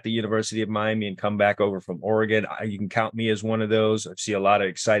be at the University of Miami and come back over from Oregon. You can count me as one of those. I see a lot of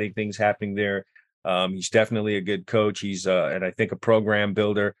exciting things happening there. He's definitely a good coach. He's, and I think, a program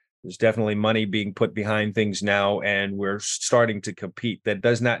builder. There's definitely money being put behind things now, and we're starting to compete. That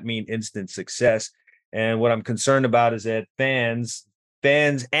does not mean instant success. And what I'm concerned about is that fans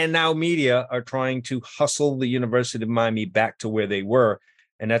and now media are trying to hustle the University of Miami back to where they were.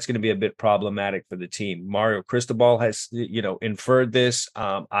 And that's going to be a bit problematic for the team. Mario Cristobal has, inferred this.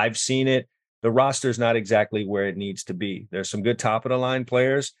 I've seen it. The roster is not exactly where it needs to be. There's some good top of the line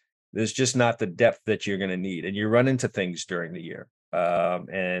players. There's just not the depth that you're going to need. And you run into things during the year.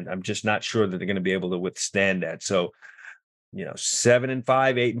 And I'm just not sure that they're going to be able to withstand that. So, 7-5,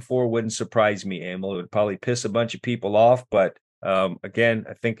 8-4 wouldn't surprise me, Emil. It would probably piss a bunch of people off, but again,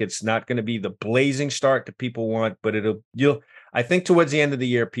 I think it's not going to be the blazing start that people want, but I think towards the end of the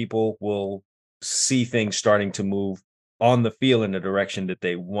year, people will see things starting to move on the field in the direction that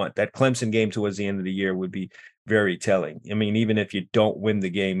they want. That Clemson game towards the end of the year would be very telling. I mean, even if you don't win the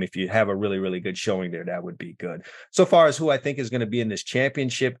game, if you have a really, really good showing there, that would be good. So far as who I think is going to be in this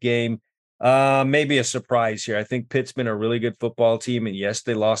championship game, maybe a surprise here. I think Pitt's been a really good football team, and yes,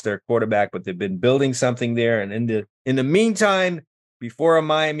 they lost their quarterback, but they've been building something there. And in the meantime, before a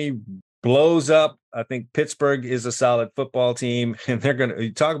Miami blows up, I think Pittsburgh is a solid football team, and they're going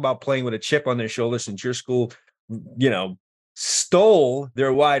to talk about playing with a chip on their shoulder since your school, stole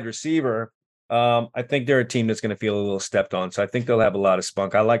their wide receiver. I think they're a team that's going to feel a little stepped on. So I think they'll have a lot of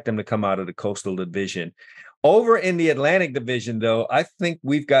spunk. I like them to come out of the Coastal Division. Over in the Atlantic Division, though, I think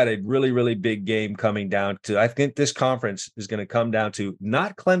we've got a really, really big game coming down to. I think this conference is going to come down to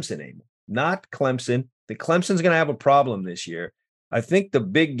not Clemson anymore. Not Clemson. The Clemson's going to have a problem this year. I think the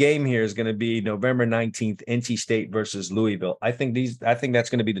big game here is going to be November 19th, NC State versus Louisville. I think that's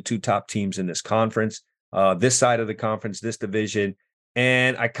going to be the two top teams in this conference, this side of the conference, this division.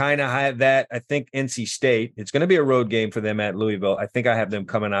 And I kind of have that. I think NC State, it's going to be a road game for them at Louisville. I think I have them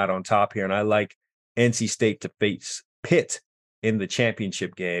coming out on top here. And I like NC State to face Pitt in the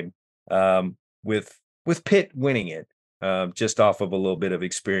championship game, with Pitt winning it. Just off of a little bit of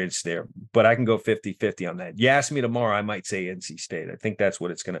experience there. But I can go 50-50 on that. You ask me tomorrow, I might say NC State. I think that's what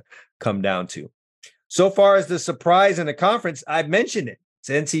it's going to come down to. So far as the surprise in the conference, I've mentioned it. It's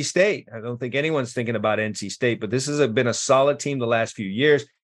NC State. I don't think anyone's thinking about NC State, but this has been a solid team the last few years,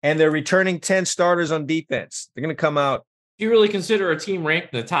 and they're returning 10 starters on defense. They're going to come out. Do you really consider a team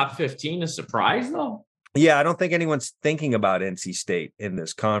ranked in the top 15 a surprise, though? Yeah, I don't think anyone's thinking about NC State in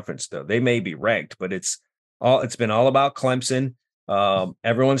this conference, though. They may be ranked, but it's been all about Clemson.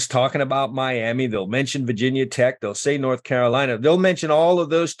 Everyone's talking about Miami. They'll mention Virginia Tech. They'll say North Carolina. They'll mention all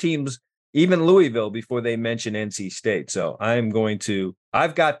of those teams, even Louisville, before they mention NC State. So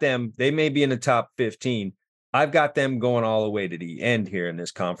I've got them. They may be in the top 15. I've got them going all the way to the end here in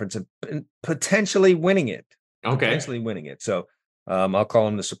this conference and potentially winning it. Okay. Potentially winning it. So I'll call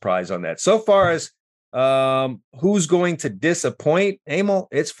them the surprise on that. So far as who's going to disappoint, Emil,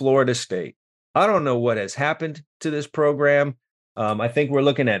 it's Florida State. I don't know what has happened to this program. I think we're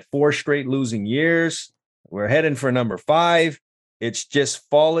looking at 4 straight losing years. We're heading for number 5. It's just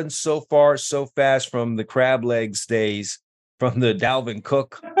fallen so far, so fast from the crab legs days, from the Dalvin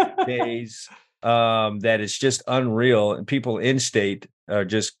Cook days, that it's just unreal. And people in state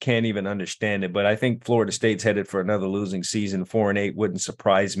just can't even understand it. But I think Florida State's headed for another losing season. 4-8 wouldn't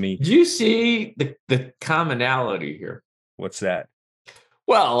surprise me. Do you see the commonality here? What's that?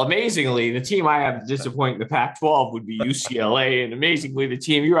 Well, amazingly, the team I have to disappoint in the Pac-12 would be UCLA, and amazingly, the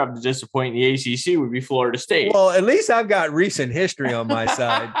team you have to disappoint in the ACC would be Florida State. Well, at least I've got recent history on my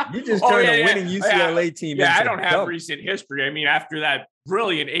side. You just turned a winning UCLA team into I don't have recent history. I mean, after that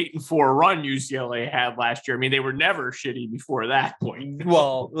brilliant 8-4 run UCLA had last year, I mean, they were never shitty before that point.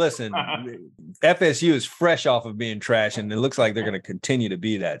 Well, listen, FSU is fresh off of being trash, and it looks like they're going to continue to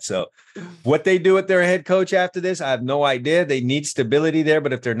be that. So what they do with their head coach after this, I have no idea. They need stability there,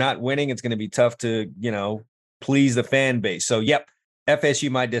 but if they're not winning, it's going to be tough to, please the fan base. So, yep,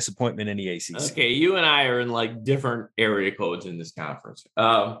 FSU, my disappointment in the ACC. Okay, you and I are in like different area codes in this conference.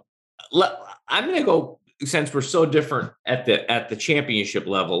 I'm going to go, since we're so different at the championship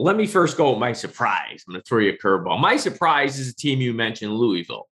level. Let me first go with my surprise. I'm going to throw you a curveball. My surprise is a team you mentioned,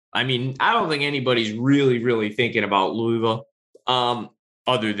 Louisville. I mean, I don't think anybody's really, really thinking about Louisville,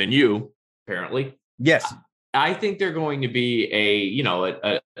 other than you, apparently. Yes. I think they're going to be a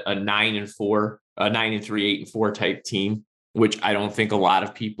 9-4, a 9-3, 8-4 type team, which I don't think a lot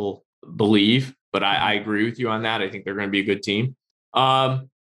of people believe, but I agree with you on that. I think they're going to be a good team.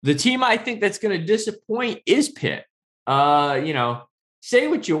 The team I think that's going to disappoint is Pitt. Say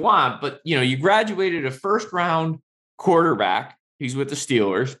what you want, but you graduated a first round quarterback. He's with the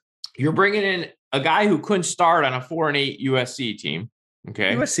Steelers. You're bringing in a guy who couldn't start on a 4-8 USC team.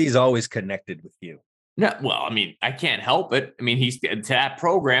 Okay. USC is always connected with you. No, well, I mean, I can't help it. I mean, he's to that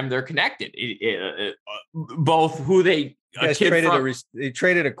program. They're connected. Both who they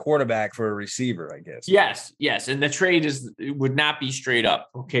traded a quarterback for a receiver, I guess. Yes, and the trade would not be straight up.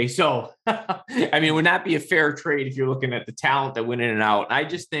 Okay, so I mean, it would not be a fair trade if you're looking at the talent that went in and out. And I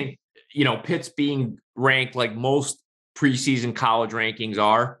just think Pitt's being ranked like most preseason college rankings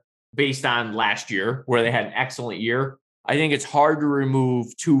are based on last year, where they had an excellent year. I think it's hard to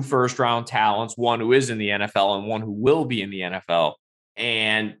remove 2 first-round talents, one who is in the NFL and one who will be in the NFL,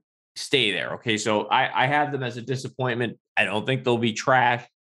 and stay there. Okay, so I have them as a disappointment. I don't think they'll be trash,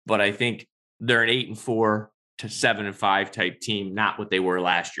 but I think they're an 8-4 to 7-5 type team, not what they were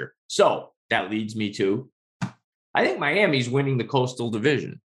last year. So that leads me to, I think Miami's winning the Coastal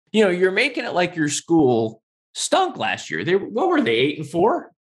Division. You're making it like your school stunk last year. What were they, 8-4?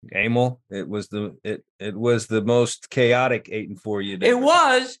 Emil, it was the most chaotic 8-4 you'd ever. It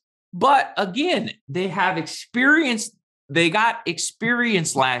was, but again, they have experience. They got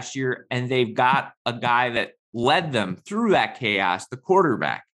experience last year, and they've got a guy that led them through that chaos, the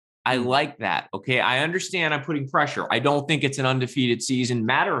quarterback. I like that. Okay. I understand I'm putting pressure. I don't think it's an undefeated season.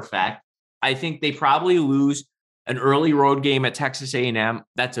 Matter of fact, I think they probably lose an early road game at Texas A&M.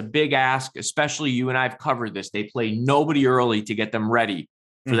 That's a big ask, especially you and I've covered this. They play nobody early to get them ready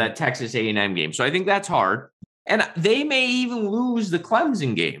for that Texas A&M game. So I think that's hard. And they may even lose the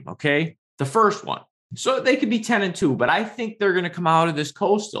Clemson game, okay? The first one. So they could be 10-2, but I think they're going to come out of this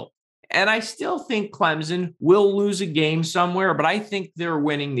Coastal. And I still think Clemson will lose a game somewhere, but I think they're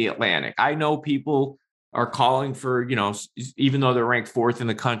winning the Atlantic. I know people are calling for, even though they're ranked fourth in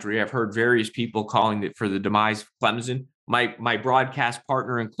the country, I've heard various people calling it for the demise of Clemson, my broadcast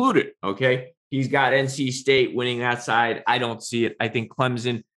partner included, okay? He's got NC State winning that side. I don't see it. I think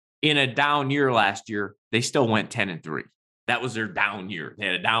Clemson, in a down year last year, they still went 10-3. That was their down year. They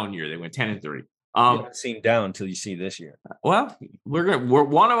had a down year. They went 10-3. You don't seem down until you see this year. Well, we're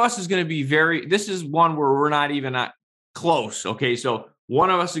one of us is going to be this is one where we're not even close. Okay. So one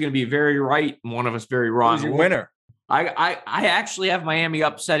of us is going to be very right and one of us very wrong. Who's your winner? I actually have Miami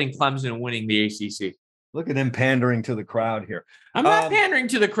upsetting Clemson and winning the ACC. Look at them pandering to the crowd here. I'm not pandering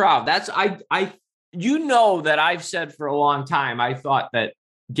to the crowd. That's that I've said for a long time, I thought that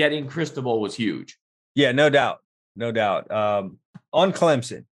getting Cristobal was huge. Yeah, no doubt. No doubt. On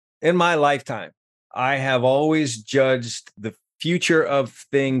Clemson, in my lifetime, I have always judged the future of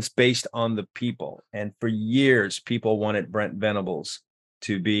things based on the people. And for years, people wanted Brent Venables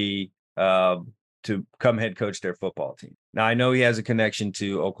to be to come head coach their football team. Now, I know he has a connection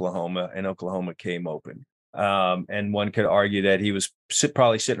to Oklahoma, and Oklahoma came open. And one could argue that he was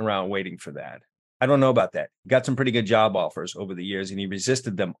probably sitting around waiting for that. I don't know about that. He got some pretty good job offers over the years, and he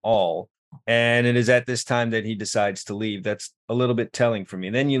resisted them all. And it is at this time that he decides to leave. That's a little bit telling for me.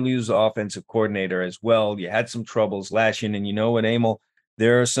 And then you lose the offensive coordinator as well. You had some troubles last year, and you know what, Emil?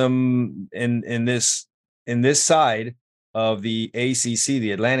 There are some in this side of the ACC,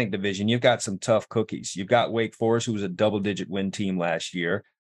 the Atlantic Division. You've got some tough cookies. You've got Wake Forest, who was a double-digit win team last year.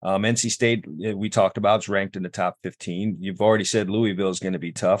 NC State, we talked about, is ranked in the top 15. You've already said Louisville is going to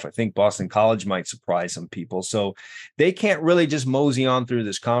be tough. I think Boston College might surprise some people. So they can't really just mosey on through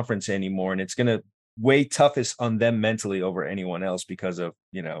this conference anymore. And it's going to weigh toughest on them mentally over anyone else because of,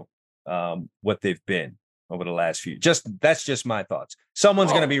 what they've been over the last few. That's just my thoughts.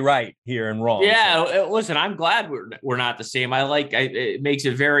 Someone's going to be right here and wrong. Yeah. So. Listen, I'm glad we're not the same. It makes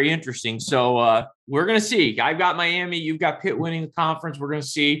it very interesting. So we're going to see. I've got Miami. You've got Pitt winning the conference. We're going to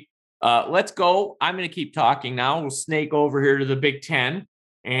see. Let's go. I'm going to keep talking now. We'll snake over here to the Big Ten.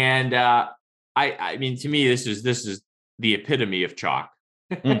 And I mean, to me, this is the epitome of chalk.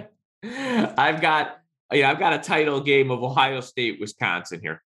 I've got a title game of Ohio State, Wisconsin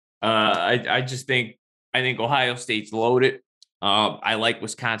here. I think Ohio State's loaded. I like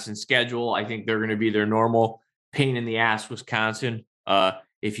Wisconsin's schedule. I think they're going to be their normal pain in the ass Wisconsin.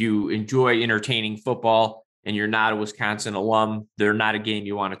 If you enjoy entertaining football and you're not a Wisconsin alum, they're not a game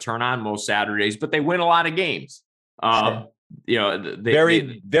you want to turn on most Saturdays, but they win a lot of games.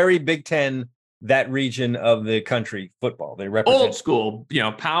 Very Big Ten, that region of the country football. They represent old school,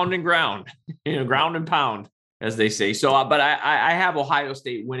 pound and ground, ground and pound, as they say. So, but I have Ohio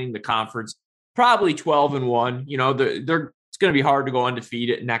State winning the conference. Probably 12-1. It's going to be hard to go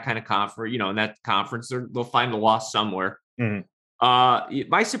undefeated in that kind of conference. In that conference, they'll find the loss somewhere. Mm-hmm.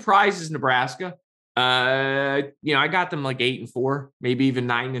 My surprise is Nebraska. I got them like 8-4, maybe even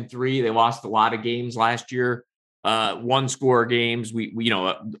 9-3. They lost a lot of games last year. One score games. We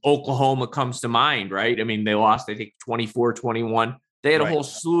Oklahoma comes to mind, right? I mean, they lost, I think, 24-21. They had a whole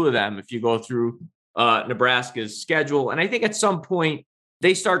slew of them if you go through Nebraska's schedule. And I think at some point,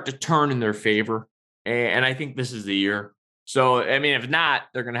 they start to turn in their favor. And I think this is the year. So, I mean, if not,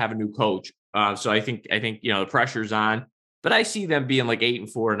 they're going to have a new coach. So I think, the pressure's on, but I see them being like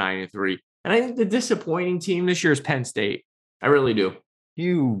 8-4, 9-3. And I think the disappointing team this year is Penn State. I really do.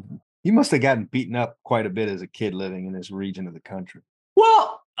 You must have gotten beaten up quite a bit as a kid living in this region of the country.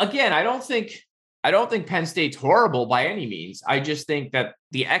 Well, again, I don't think Penn State's horrible by any means. I just think that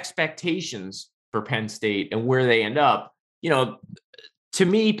the expectations for Penn State and where they end up, to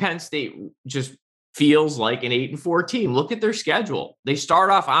me, Penn State just feels like an 8-4 team. Look at their schedule. They start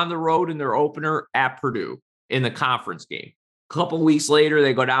off on the road in their opener at Purdue in the conference game. A couple weeks later,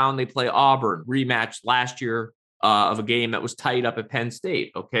 they go down, they play Auburn, rematch last year of a game that was tied up at Penn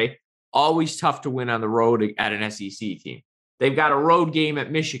State. Okay. Always tough to win on the road at an SEC team. They've got a road game at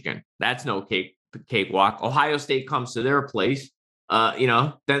Michigan. That's no cake. cakewalk. Ohio State comes to their place.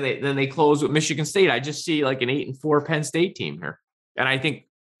 Then they close with Michigan State. I just see like an 8-4 Penn State team here, and I think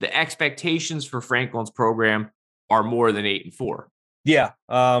the expectations for Franklin's program are more than 8-4. Yeah,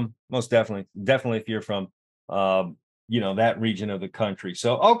 most definitely. Definitely if you're from that region of the country.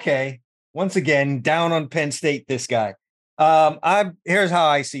 So okay, once again, down on Penn State, this guy. Here's how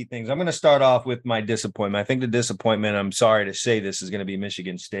I see things. I'm going to start off with my disappointment. I think the disappointment, I'm sorry to say this, is going to be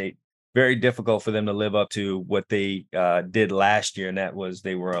Michigan State. Very difficult for them to live up to what they did last year, and that was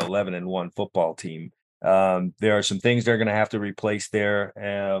they were 11-1 football team. There are some things they're going to have to replace there,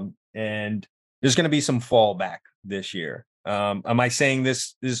 and there's going to be some fallback this year. Am I saying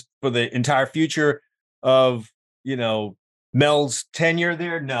this is for the entire future of, Mel's tenure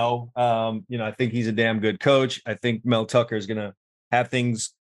there? No. I think he's a damn good coach. I think Mel Tucker is going to have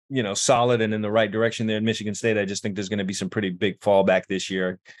things, solid and in the right direction there in Michigan State. I just think there's going to be some pretty big fallback this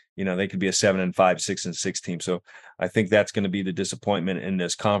year. They could be a 7-5, 6-6 team. So I think that's going to be the disappointment in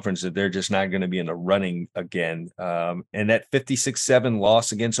this conference, that they're just not going to be in the running again. And that 56-7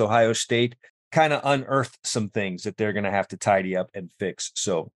 loss against Ohio State kind of unearthed some things that they're going to have to tidy up and fix.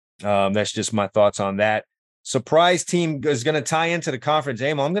 So that's just my thoughts on that. Surprise team is going to tie into the conference.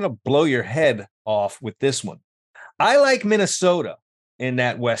 I'm going to blow your head off with this one. I like Minnesota in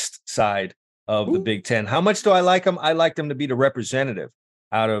that west side of the Big Ten. How much do I like them? I like them to be the representative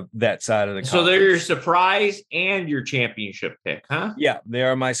out of that side of the conference. So they're your surprise and your championship pick, huh? Yeah, they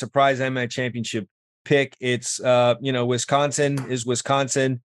are my surprise and my championship pick. It's, Wisconsin is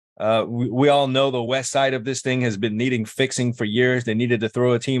Wisconsin. We all know the west side of this thing has been needing fixing for years. They needed to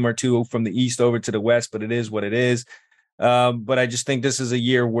throw a team or two from the east over to the west, but it is what it is. But I just think this is a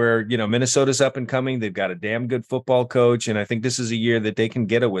year where, Minnesota's up and coming. They've got a damn good football coach, and I think this is a year that they can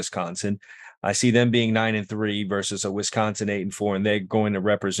get a Wisconsin. I see them being 9-3 versus a Wisconsin 8-4, and they're going to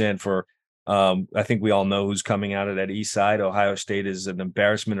represent for, I think we all know who's coming out of that east side. Ohio State is an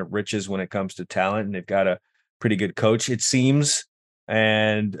embarrassment of riches when it comes to talent, and they've got a pretty good coach, it seems.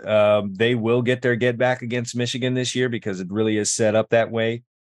 And they will get their get back against Michigan this year because it really is set up that way.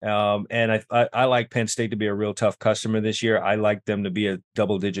 And I like Penn State to be a real tough customer this year. I like them to be a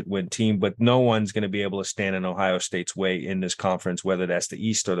double-digit win team, but no one's going to be able to stand in Ohio State's way in this conference, whether that's the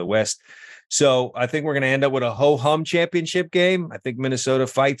East or the West. So I think we're going to end up with a ho-hum championship game. I think Minnesota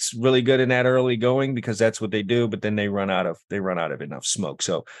fights really good in that early going because that's what they do, but then they run out of enough smoke.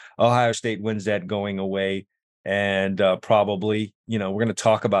 So Ohio State wins that going away. And probably, we're going to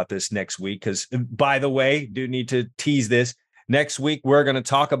talk about this next week because, by the way, do need to tease this. Next week, we're going to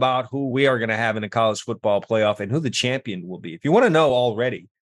talk about who we are going to have in the college football playoff and who the champion will be. If you want to know already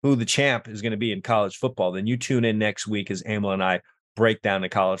who the champ is going to be in college football, then you tune in next week as Emil and I break down the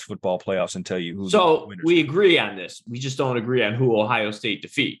college football playoffs and tell you who. So we agree on this. We just don't agree on who Ohio State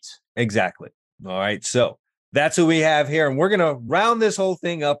defeats. Exactly. All right. So that's who we have here. And we're going to round this whole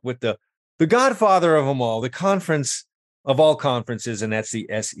thing up with the godfather of them all, the conference of all conferences, and that's the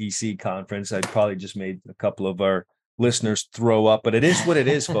SEC conference. I probably just made a couple of our listeners throw up, but it is what it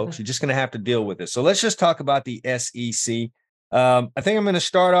is, folks. You're just going to have to deal with it. So let's just talk about the SEC. I think I'm going to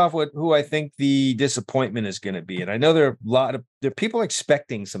start off with who I think the disappointment is going to be. And I know there are people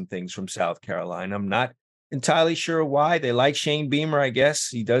expecting some things from South Carolina. I'm not entirely sure why. They like Shane Beamer, I guess.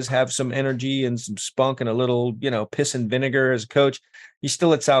 He does have some energy and some spunk and a little, piss and vinegar as a coach. He's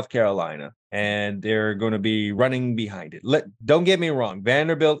still at South Carolina, and they're going to be running behind it. Don't get me wrong.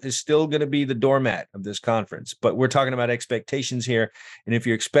 Vanderbilt is still going to be the doormat of this conference, but we're talking about expectations here. And if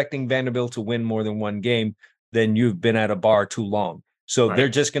you're expecting Vanderbilt to win more than one game, then you've been at a bar too long. So They're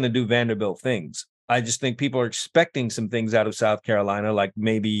just going to do Vanderbilt things. I just think people are expecting some things out of South Carolina, like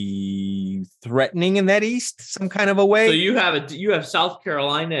maybe threatening in that East, some kind of a way. So you have South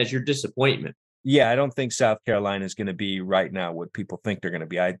Carolina as your disappointment. Yeah, I don't think South Carolina is going to be right now what people think they're going to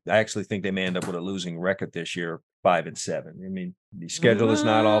be. I actually think they may end up with a losing record this year, 5-7. I mean, the schedule is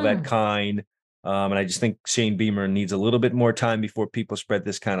not all that kind. And I just think Shane Beamer needs a little bit more time before people spread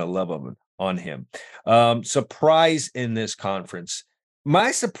this kind of love on him. Surprise in this conference.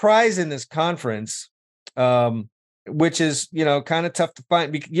 My surprise in this conference, which is, kind of tough to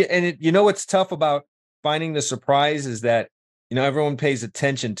find. And what's tough about finding the surprise is that, everyone pays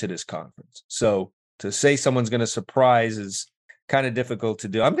attention to this conference. So to say someone's going to surprise is kind of difficult to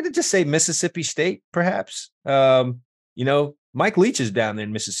do. I'm going to just say Mississippi State, perhaps. Mike Leach is down there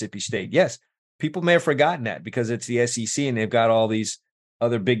in Mississippi State. Yes, people may have forgotten that because it's the SEC and they've got all these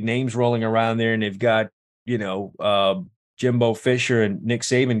other big names rolling around there. And they've got, Jimbo Fisher and Nick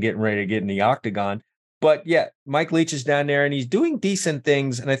Saban getting ready to get in the octagon. But yeah, Mike Leach is down there and he's doing decent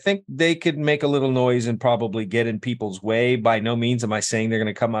things. And I think they could make a little noise and probably get in people's way. By no means am I saying they're going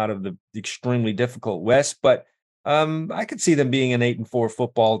to come out of the extremely difficult West, but I could see them being an 8-4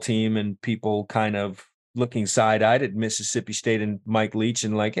 football team and people kind of looking side-eyed at Mississippi State and Mike Leach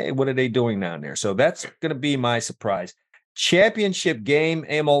and like, hey, what are they doing down there? So that's going to be my surprise. Championship game,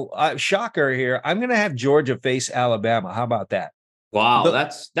 Emil, shocker here. I'm going to have Georgia face Alabama. How about that? Wow,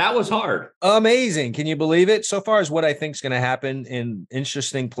 that was hard. Amazing. Can you believe it? So far as what I think is going to happen in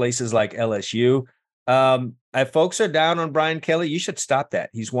interesting places like LSU. If folks are down on Brian Kelly, you should stop that.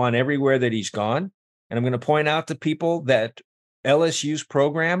 He's won everywhere that he's gone. And I'm going to point out to people that LSU's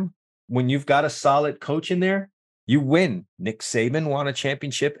program, when you've got a solid coach in there, you win. Nick Saban won a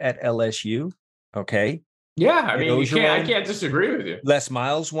championship at LSU. Okay. Yeah, I mean, I can't disagree with you. Les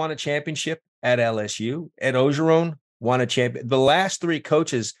Miles won a championship at LSU. Ed Ogeron won a champion. The last three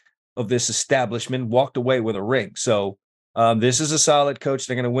coaches of this establishment walked away with a ring. So this is a solid coach.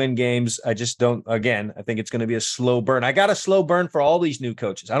 They're going to win games. I just don't, again, I think it's going to be a slow burn. I got a slow burn for all these new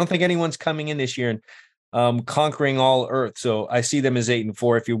coaches. I don't think anyone's coming in this year and conquering all earth. So I see them as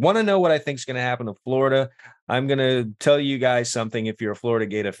 8-4. If you want to know what I think is going to happen to Florida, I'm going to tell you guys something. If you're a Florida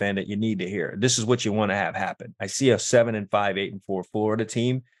Gator fan, that you need to hear. This is what you want to have happen. I see a 7-5, 8-4 Florida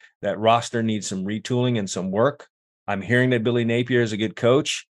team. That roster needs some retooling and some work. I'm hearing that Billy Napier is a good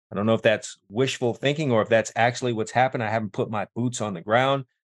coach. I don't know if that's wishful thinking or if that's actually what's happened. I haven't put my boots on the ground.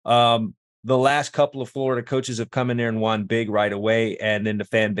 The last couple of Florida coaches have come in there and won big right away, and then the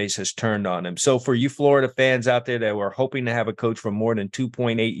fan base has turned on them. So for you Florida fans out there that were hoping to have a coach for more than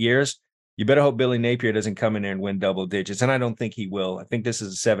 2.8 years, you better hope Billy Napier doesn't come in there and win double digits. And I don't think he will. I think this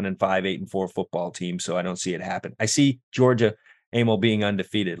is a 7-5, 8-4 football team, so I don't see it happen. I see Georgia, Emil, being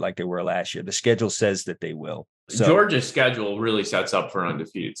undefeated like they were last year. The schedule says that they will. So, Georgia's schedule really sets up for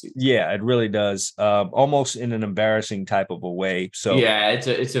undefeated season. Yeah, it really does. Almost in an embarrassing type of a way. So yeah,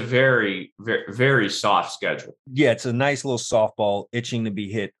 it's a very, very, very soft schedule. Yeah, it's a nice little softball itching to be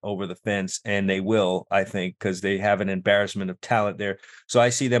hit over the fence, and they will, I think, because they have an embarrassment of talent there. So I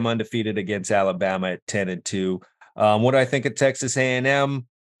see them undefeated against Alabama at 10-2. What do I think of Texas A&M?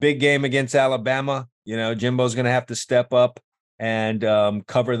 Big game against Alabama. You know, Jimbo's going to have to step up and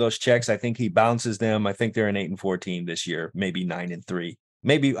cover those checks. I think he bounces them. I think they're an 8-4 team this year, maybe 9-3.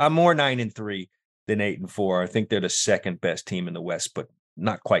 Maybe I'm more 9-3 than 8-4. I think they're the second best team in the West, but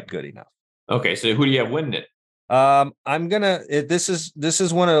not quite good enough. Okay, so who do you have winning it? This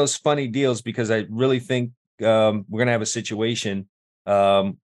is one of those funny deals because I really think we're gonna have a situation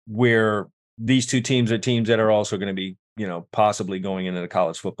where these two teams are teams that are also going to be, you know, possibly going into the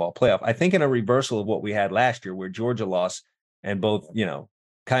college football playoff. I think in a reversal of what we had last year, where Georgia lost. And both, you know,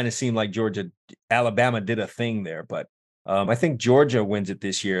 kind of seemed like Alabama did a thing there. But I think Georgia wins it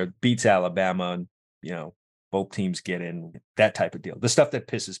this year, beats Alabama, and, you know, both teams get in, that type of deal. The stuff that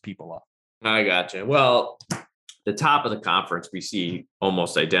pisses people off. I gotcha. Well, the top of the conference, we see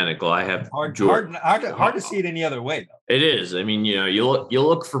almost identical. I have hard to see it any other way, though. It is. I mean, you know, you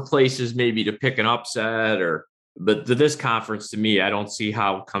look for places maybe to pick an upset but this conference, to me, I don't see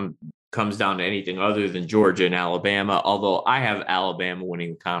how comes down to anything other than Georgia and Alabama, although I have Alabama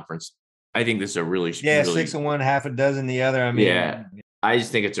winning the conference. I think this is a really 6-1, half a dozen the other. I mean, yeah, I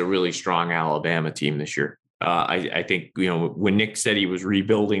just think it's a really strong Alabama team this year. I think, you know, when Nick said he was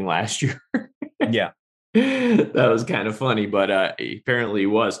rebuilding last year, yeah, that was kind of funny, but apparently he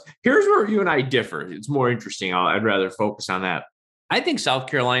was. Here's where you and I differ. It's more interesting. I'd rather focus on that. I think South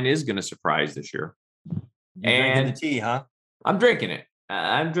Carolina is going to surprise this year. Drinking the tea, huh? I'm drinking it.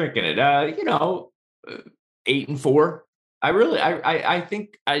 You know, 8-4. I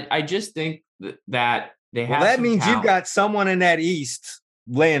think I just think that they have. Well, that means talent. You've got someone in that East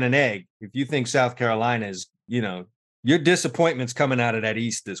laying an egg. If you think South Carolina is, you know, your disappointment's coming out of that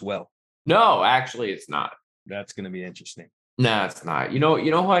East as well. No, actually, it's not. That's going to be interesting. No, it's not. You know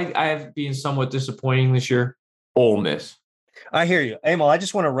who I have been somewhat disappointing this year? Ole Miss. I hear you, Emil. I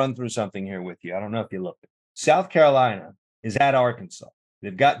just want to run through something here with you. I don't know if you looked. South Carolina is at Arkansas.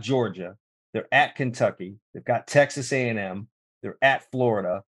 They've got Georgia. They're at Kentucky. They've got Texas A&M. They're at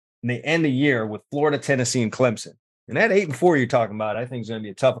Florida. And they end the year with Florida, Tennessee, and Clemson. And that 8-4 you're talking about, I think is going to be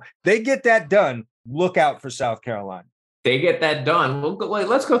a tough one. They get that done. Look out for South Carolina. They get that done.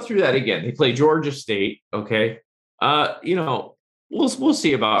 Let's go through that again. They play Georgia State. Okay. You know, we'll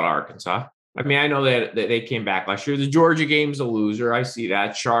see about Arkansas. I mean, I know that they came back last year. The Georgia game's a loser. I see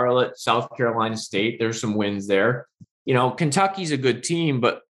that. Charlotte, South Carolina State, there's some wins there. You know, Kentucky's a good team,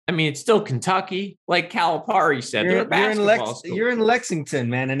 but I mean, it's still Kentucky, like Calipari said. They're a basketball school. You're in Lexington,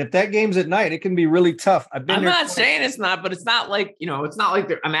 man, and if that game's at night, it can be really tough. I'm not saying it's not, but it's not like, it's not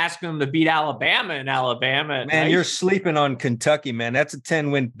like I'm asking them to beat Alabama in Alabama. Man, you're sleeping on Kentucky, man. That's a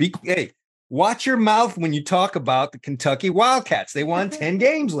 10-win. Hey, watch your mouth when you talk about the Kentucky Wildcats. They won 10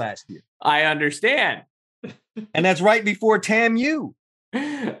 games last year. I understand. And that's right before TAMU.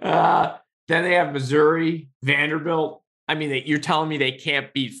 Then they have Missouri, Vanderbilt. I mean, you're telling me they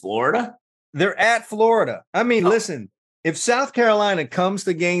can't beat Florida? They're at Florida. I mean, listen, if South Carolina comes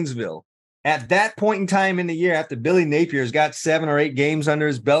to Gainesville at that point in time in the year after Billy Napier's got 7 or 8 games under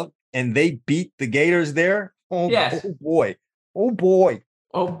his belt and they beat the Gators there, oh boy.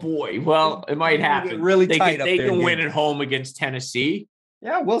 Well, it might happen. Really they tight can, up they there can win at home against Tennessee.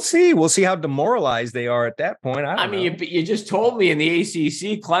 Yeah, we'll see. We'll see how demoralized they are at that point. I mean, you just told me in the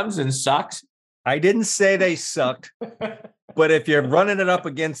ACC, Clemson sucks. I didn't say they sucked. But if you're running it up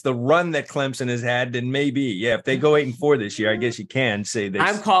against the run that Clemson has had, then maybe, yeah, if they go 8-4 this year, I guess you can say this.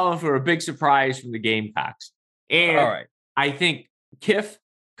 I'm calling for a big surprise from the Gamecocks. And all right, I think Kiff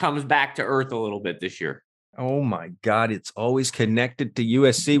comes back to earth a little bit this year. Oh my God, it's always connected to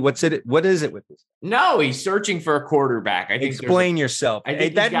USC. What is it with this? No, he's searching for a quarterback. I think explain yourself. Hey,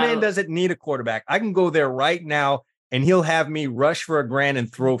 that man doesn't need a quarterback. I can go there right now and he'll have me rush for $1,000 and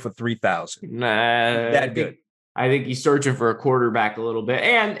throw for 3,000. That good. I think he's searching for a quarterback a little bit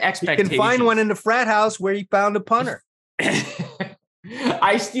and expectations. You can find one in the frat house where he found a punter.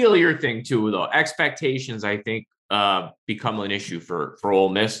 I steal your thing too, though. Expectations, I think, become an issue for Ole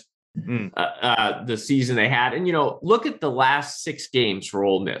Miss. The season they had. And, look at the last 6 games for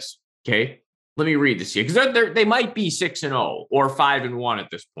Ole Miss. Okay. Let me read this here because they might be 6-0 or 5-1 at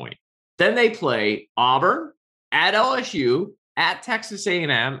this point. Then they play Auburn, at LSU, at Texas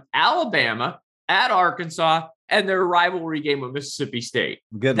A&M, Alabama, at Arkansas, and their rivalry game with Mississippi State.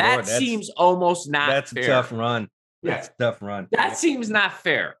 Good Lord, seems almost not fair. That's a tough run. That's a tough run. That seems not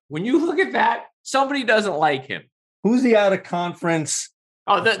fair. When you look at that, somebody doesn't like him. Who's the out of conference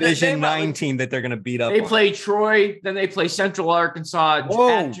Division 19 that they're going to beat up? They play Troy, then they play Central Arkansas.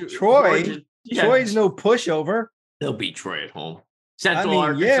 Whoa, Troy. Georgia. Yeah. Troy's no pushover. They'll beat Troy at home. Central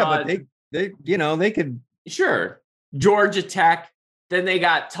Arkansas. Yeah, but they could. Sure. Georgia Tech. Then they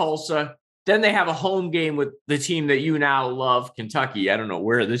got Tulsa. Then they have a home game with the team that you now love, Kentucky. I don't know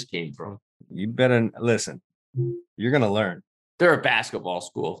where this came from. You better listen. You're going to learn. They're a basketball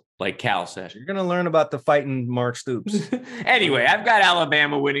school, like Cal said. You're going to learn about the fighting Mark Stoops. Anyway, I've got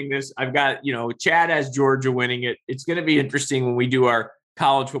Alabama winning this. I've got, Chad has Georgia winning it. It's going to be interesting when we do our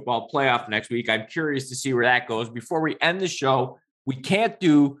college football playoff next week. I'm curious to see where that goes. Before we end the show, we can't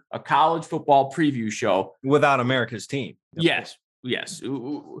do a college football preview show without America's team. Yes.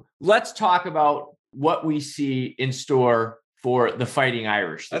 Let's talk about what we see in store for the Fighting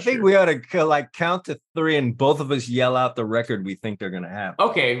Irish. I think we ought to count to 3 and both of us yell out the record we think they're going to have.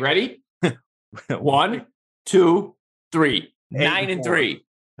 Okay, ready? 1, 2, 3. 9-3.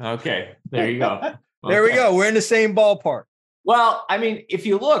 Okay, there you go. Okay. There we go. We're in the same ballpark. Well, I mean, if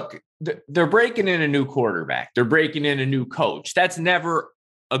you look, they're breaking in a new quarterback. They're breaking in a new coach. That's never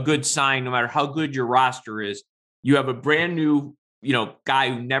a good sign, no matter how good your roster is. You have a brand new, guy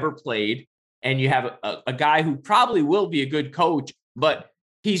who never played, and you have a guy who probably will be a good coach, but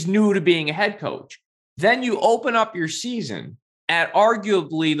he's new to being a head coach. Then you open up your season at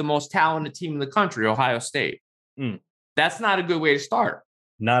arguably the most talented team in the country, Ohio State. That's not a good way to start.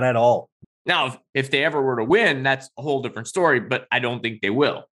 Not at all. Now, if they ever were to win, that's a whole different story, but I don't think they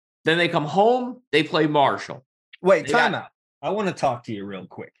will. Then they come home, they play Marshall. Wait, time out. I want to talk to you real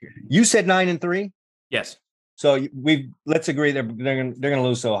quick here. You said 9-3? Yes. So let's agree they're going to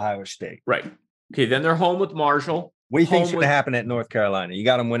lose to Ohio State. Right. Okay, then they're home with Marshall. What do you think's going to happen at North Carolina? You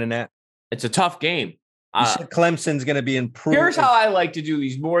got them winning that? It's a tough game. You said Clemson's going to be improved. Here's how I like to do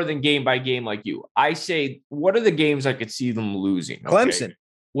these more than game by game like you. I say, what are the games I could see them losing? Okay. Clemson.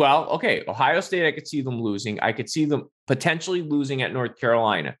 Well, okay, Ohio State, I could see them losing. I could see them potentially losing at North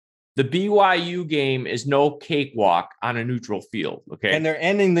Carolina. The BYU game is no cakewalk on a neutral field, okay? And they're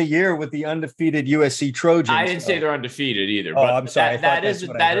ending the year with the undefeated USC Trojans. I didn't say they're undefeated either. Oh, I'm sorry. That is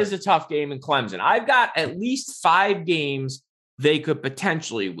a tough game in Clemson. I've got at least 5 games they could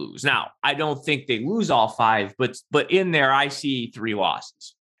potentially lose. Now, I don't think they lose all 5, but in there, I see 3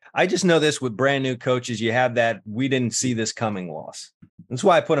 losses. I just know this with brand new coaches, you have that we didn't see this coming loss. That's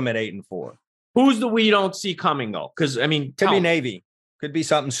why I put them at 8-4. Who's the we don't see coming, though? Because, I mean, could be Navy. Could be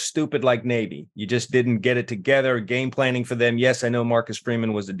something stupid like Navy. You just didn't get it together. Game planning for them. Yes, I know Marcus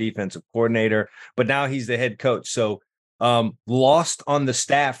Freeman was the defensive coordinator, but now he's the head coach. So lost on the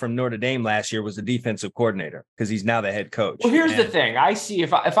staff from Notre Dame last year was the defensive coordinator because he's now the head coach. Well, here's the thing. I see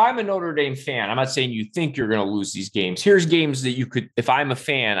if I'm a Notre Dame fan, I'm not saying you think you're going to lose these games. Here's games that you could, if I'm a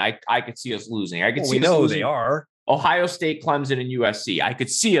fan, I could see us losing. I could see us losing. We know they are. Ohio State, Clemson, and USC. I could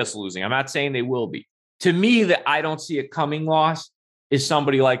see us losing. I'm not saying they will be. To me, that I don't see it coming loss is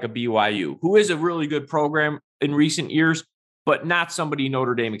somebody like a BYU, who is a really good program in recent years, but not somebody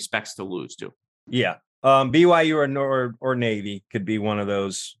Notre Dame expects to lose to. Yeah. BYU or Navy could be one of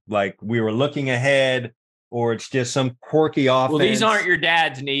those, like we were looking ahead, or it's just some quirky offense. Well, these aren't your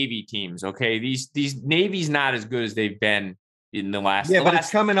dad's Navy teams, okay? These Navy's not as good as they've been in the last. Yeah, but it's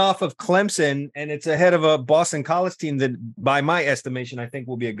coming off of Clemson, and it's ahead of a Boston College team that, by my estimation, I think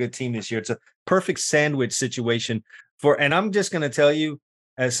will be a good team this year. It's a perfect sandwich situation and I'm just going to tell you,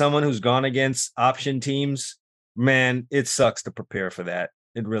 as someone who's gone against option teams, man, it sucks to prepare for that.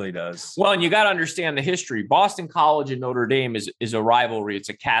 It really does. Well, and you got to understand the history. Boston College and Notre Dame is a rivalry. It's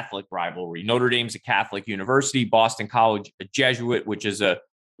a Catholic rivalry. Notre Dame's a Catholic university. Boston College, a Jesuit, which is a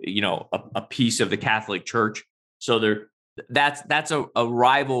piece of the Catholic Church. So that's a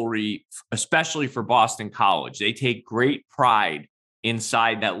rivalry, especially for Boston College. They take great pride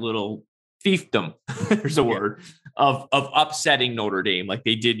inside that little fiefdom. There's a word of upsetting Notre Dame, like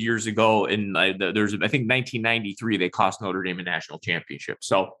they did years ago. In I think 1993, they cost Notre Dame a national championship.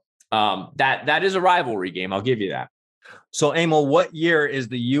 So that is a rivalry game. I'll give you that. So, Emil, what year is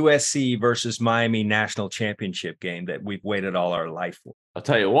the USC versus Miami national championship game that we've waited all our life for? I'll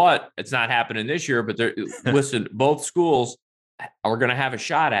tell you what, it's not happening this year, but listen, both schools are going to have a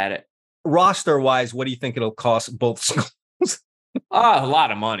shot at it. Roster-wise, what do you think it'll cost both schools? A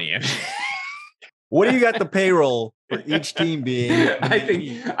lot of money. What do you got the payroll for each team being? I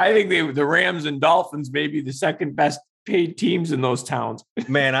think the Rams and Dolphins may be the second best paid teams in those towns.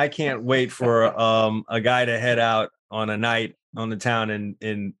 Man, I can't wait for a guy to head out on a night on the town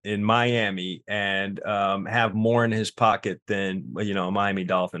in Miami and have more in his pocket than a Miami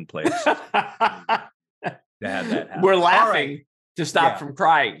Dolphin player. To have that happen. We're laughing to stop from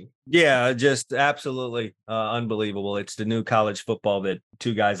crying. Yeah, just absolutely unbelievable. It's the new college football that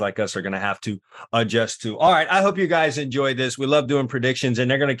two guys like us are going to have to adjust to. All right, I hope you guys enjoyed this. We love doing predictions, and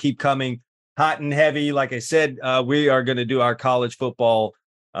they're going to keep coming hot and heavy. Like I said, we are going to do our college football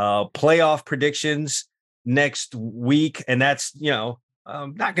playoff predictions next week, and that's not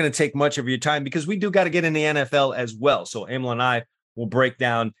going to take much of your time because we do got to get in the NFL as well. So Emil and I will break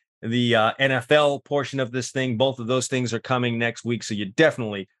down the NFL portion of this thing. Both of those things are coming next week, so you're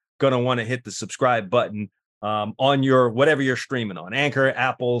definitely going to want to hit the subscribe button on your whatever you're streaming on, Anchor,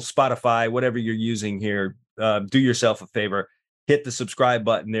 Apple, Spotify, whatever you're using here. Do yourself a favor, hit the subscribe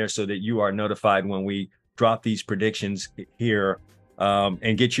button there so that you are notified when we drop these predictions here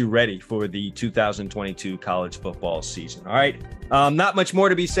and get you ready for the 2022 college football season. All right. Not much more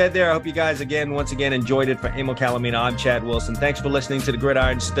to be said there. I hope you guys once again enjoyed it. For Emil Calomino, I'm Chad Wilson. Thanks for listening to the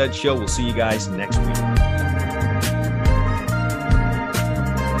Gridiron Stud Show. We'll see you guys next week.